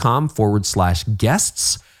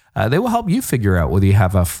unstuckgroup.com/guests. They will help you figure out whether you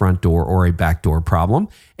have a front door or a back door problem.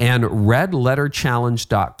 And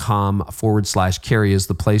redletterchallenge.com/Carey is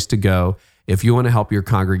the place to go if you want to help your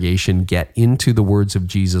congregation get into the words of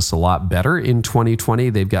Jesus a lot better in 2020.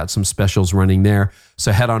 They've got some specials running there.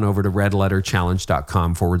 So head on over to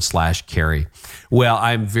redletterchallenge.com/Carey. Well,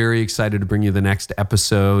 I'm very excited to bring you the next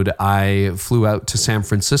episode. I flew out to San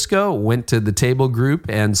Francisco, went to the Table Group,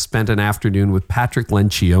 and spent an afternoon with Patrick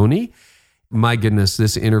Lencioni. My goodness,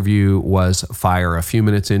 this interview was fire. A few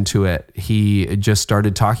minutes into it, he just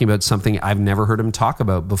started talking about something I've never heard him talk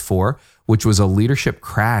about before, which was a leadership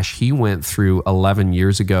crash he went through 11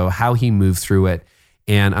 years ago, how he moved through it.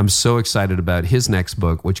 And I'm so excited about his next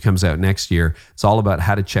book, which comes out next year. It's all about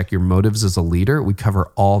how to check your motives as a leader. We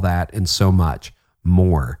cover all that and so much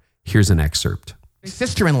more. Here's an excerpt. My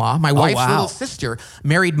sister-in-law, my wife's little sister,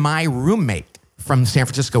 married my roommate from San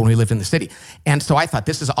Francisco when we lived in the city. And so I thought,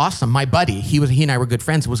 this is awesome. My buddy, he and I were good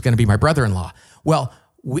friends, was going to be my brother-in-law. Well,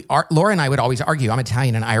 Laura and I would always argue. I'm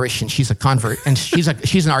Italian and Irish, and she's a convert, and she's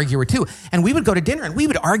an arguer too. And we would go to dinner, and we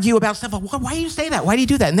would argue about stuff. Why do you say that? Why do you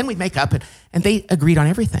do that? And then we'd make up, and they agreed on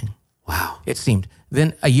everything. Wow, it seemed.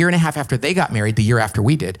 Then a year and a half after they got married, the year after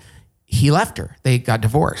we did, he left her. They got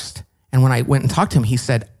divorced. And when I went and talked to him, he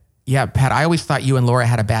said, yeah, Pat, I always thought you and Laura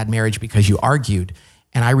had a bad marriage because you argued.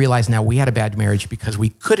 And I realize now we had a bad marriage because we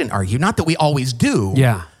couldn't argue. Not that we always do,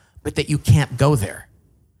 but that you can't go there.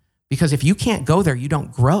 Because if you can't go there, you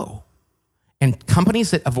don't grow. And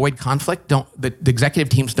companies that avoid conflict the executive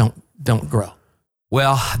teams don't grow.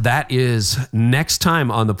 Well, that is next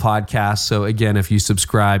time on the podcast. So again, if you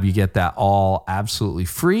subscribe, you get that all absolutely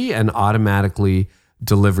free and automatically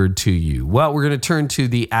delivered to you. Well, we're going to turn to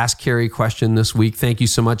the Ask Carey question this week. Thank you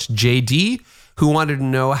so much, JD, who wanted to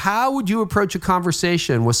know, how would you approach a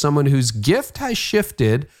conversation with someone whose gift has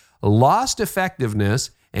shifted, lost effectiveness,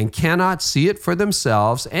 and cannot see it for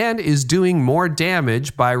themselves, and is doing more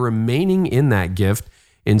damage by remaining in that gift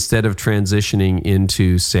instead of transitioning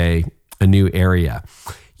into, say, a new area?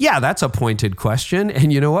 Yeah, that's a pointed question.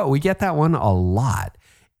 And you know what? We get that one a lot.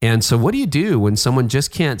 And so what do you do when someone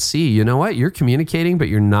just can't see, you know what, you're communicating, but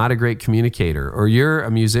you're not a great communicator, or you're a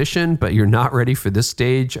musician, but you're not ready for this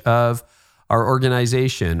stage of our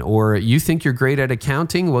organization, or you think you're great at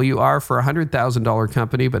accounting. Well, you are for a $100,000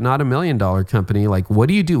 company, but not $1 million company. Like, what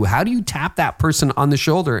do you do? How do you tap that person on the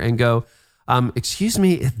shoulder and go, excuse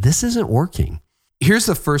me, this isn't working? Here's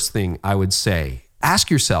the first thing I would say. Ask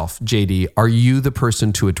yourself, JD, are you the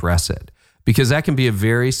person to address it? Because that can be a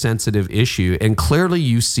very sensitive issue. And clearly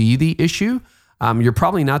you see the issue. You're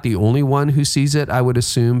probably not the only one who sees it, I would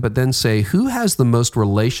assume. But then say, who has the most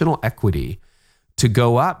relational equity to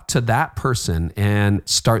go up to that person and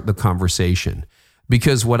start the conversation?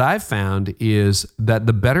 Because what I've found is that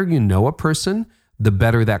the better you know a person, the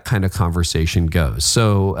better that kind of conversation goes.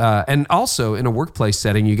 So, and also in a workplace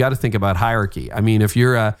setting, you got to think about hierarchy. I mean, if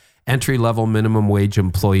you're a entry-level minimum wage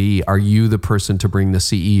employee, are you the person to bring the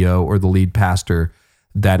CEO or the lead pastor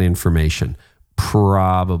that information?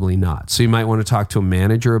 Probably not. So you might want to talk to a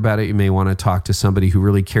manager about it. You may want to talk to somebody who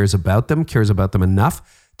really cares about them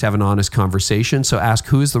enough to have an honest conversation. So ask,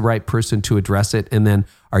 who is the right person to address it? And then,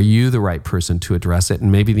 are you the right person to address it?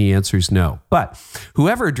 And maybe the answer is no. But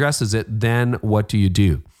whoever addresses it, then what do you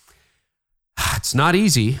do? It's not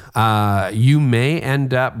easy. You may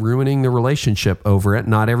end up ruining the relationship over it.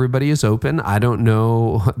 Not everybody is open. I don't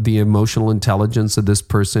know the emotional intelligence of this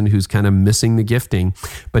person who's kind of missing the gifting,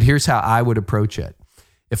 but here's how I would approach it.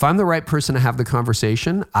 If I'm the right person to have the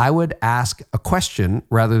conversation, I would ask a question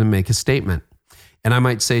rather than make a statement. And I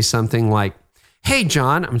might say something like, hey,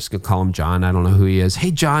 John, I'm just going to call him John. I don't know who he is.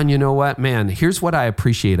 Hey, John, you know what, man, here's what I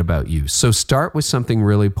appreciate about you. So start with something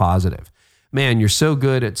really positive. Man, you're so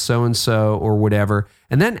good at so-and-so or whatever.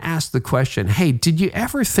 And then ask the question, hey, did it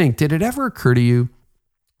ever occur to you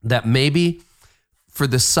that maybe for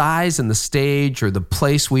the size and the stage or the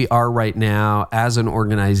place we are right now as an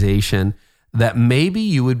organization, that maybe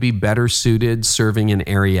you would be better suited serving in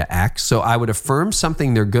area X? So I would affirm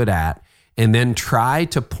something they're good at and then try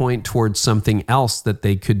to point towards something else that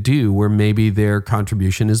they could do where maybe their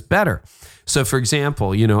contribution is better. So for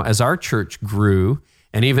example, as our church grew,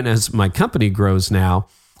 and even as my company grows now,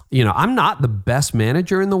 I'm not the best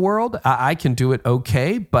manager in the world. I can do it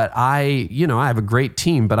okay, but I have a great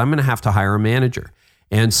team, but I'm going to have to hire a manager.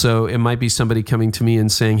 And so it might be somebody coming to me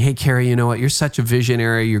and saying, hey, Carey, you know what? You're such a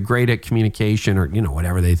visionary. You're great at communication, or,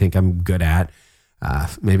 whatever they think I'm good at.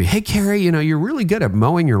 Maybe, hey, Carey, you're really good at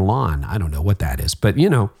mowing your lawn. I don't know what that is, but,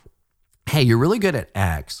 hey, you're really good at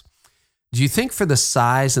X. Do you think for the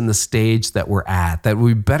size and the stage that we're at, that it would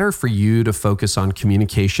be better for you to focus on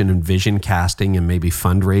communication and vision casting and maybe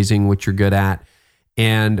fundraising, which you're good at,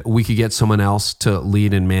 and we could get someone else to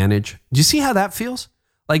lead and manage? Do you see how that feels?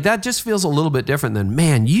 Like, that just feels a little bit different than,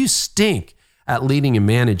 man, you stink at leading and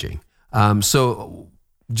managing. So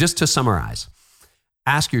just to summarize,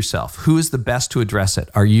 ask yourself, who is the best to address it?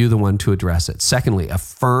 Are you the one to address it? Secondly,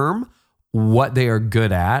 affirm what they are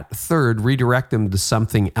good at. Third, redirect them to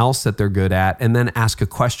something else that they're good at, and then ask a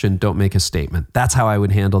question. Don't make a statement. That's how I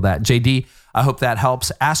would handle that. JD, I hope that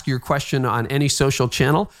helps. Ask your question on any social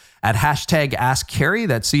channel at #AskCarey,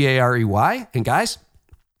 that's C-A-R-E-Y. And guys,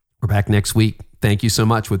 we're back next week. Thank you so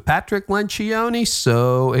much with Patrick Lencioni.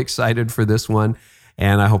 So excited for this one.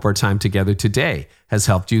 And I hope our time together today has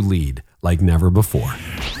helped you lead like never before.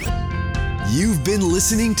 You've been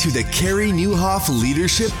listening to the Carey Nieuwhof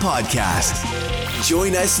Leadership Podcast.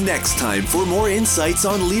 Join us next time for more insights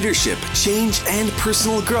on leadership, change, and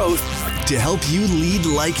personal growth to help you lead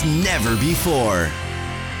like never before.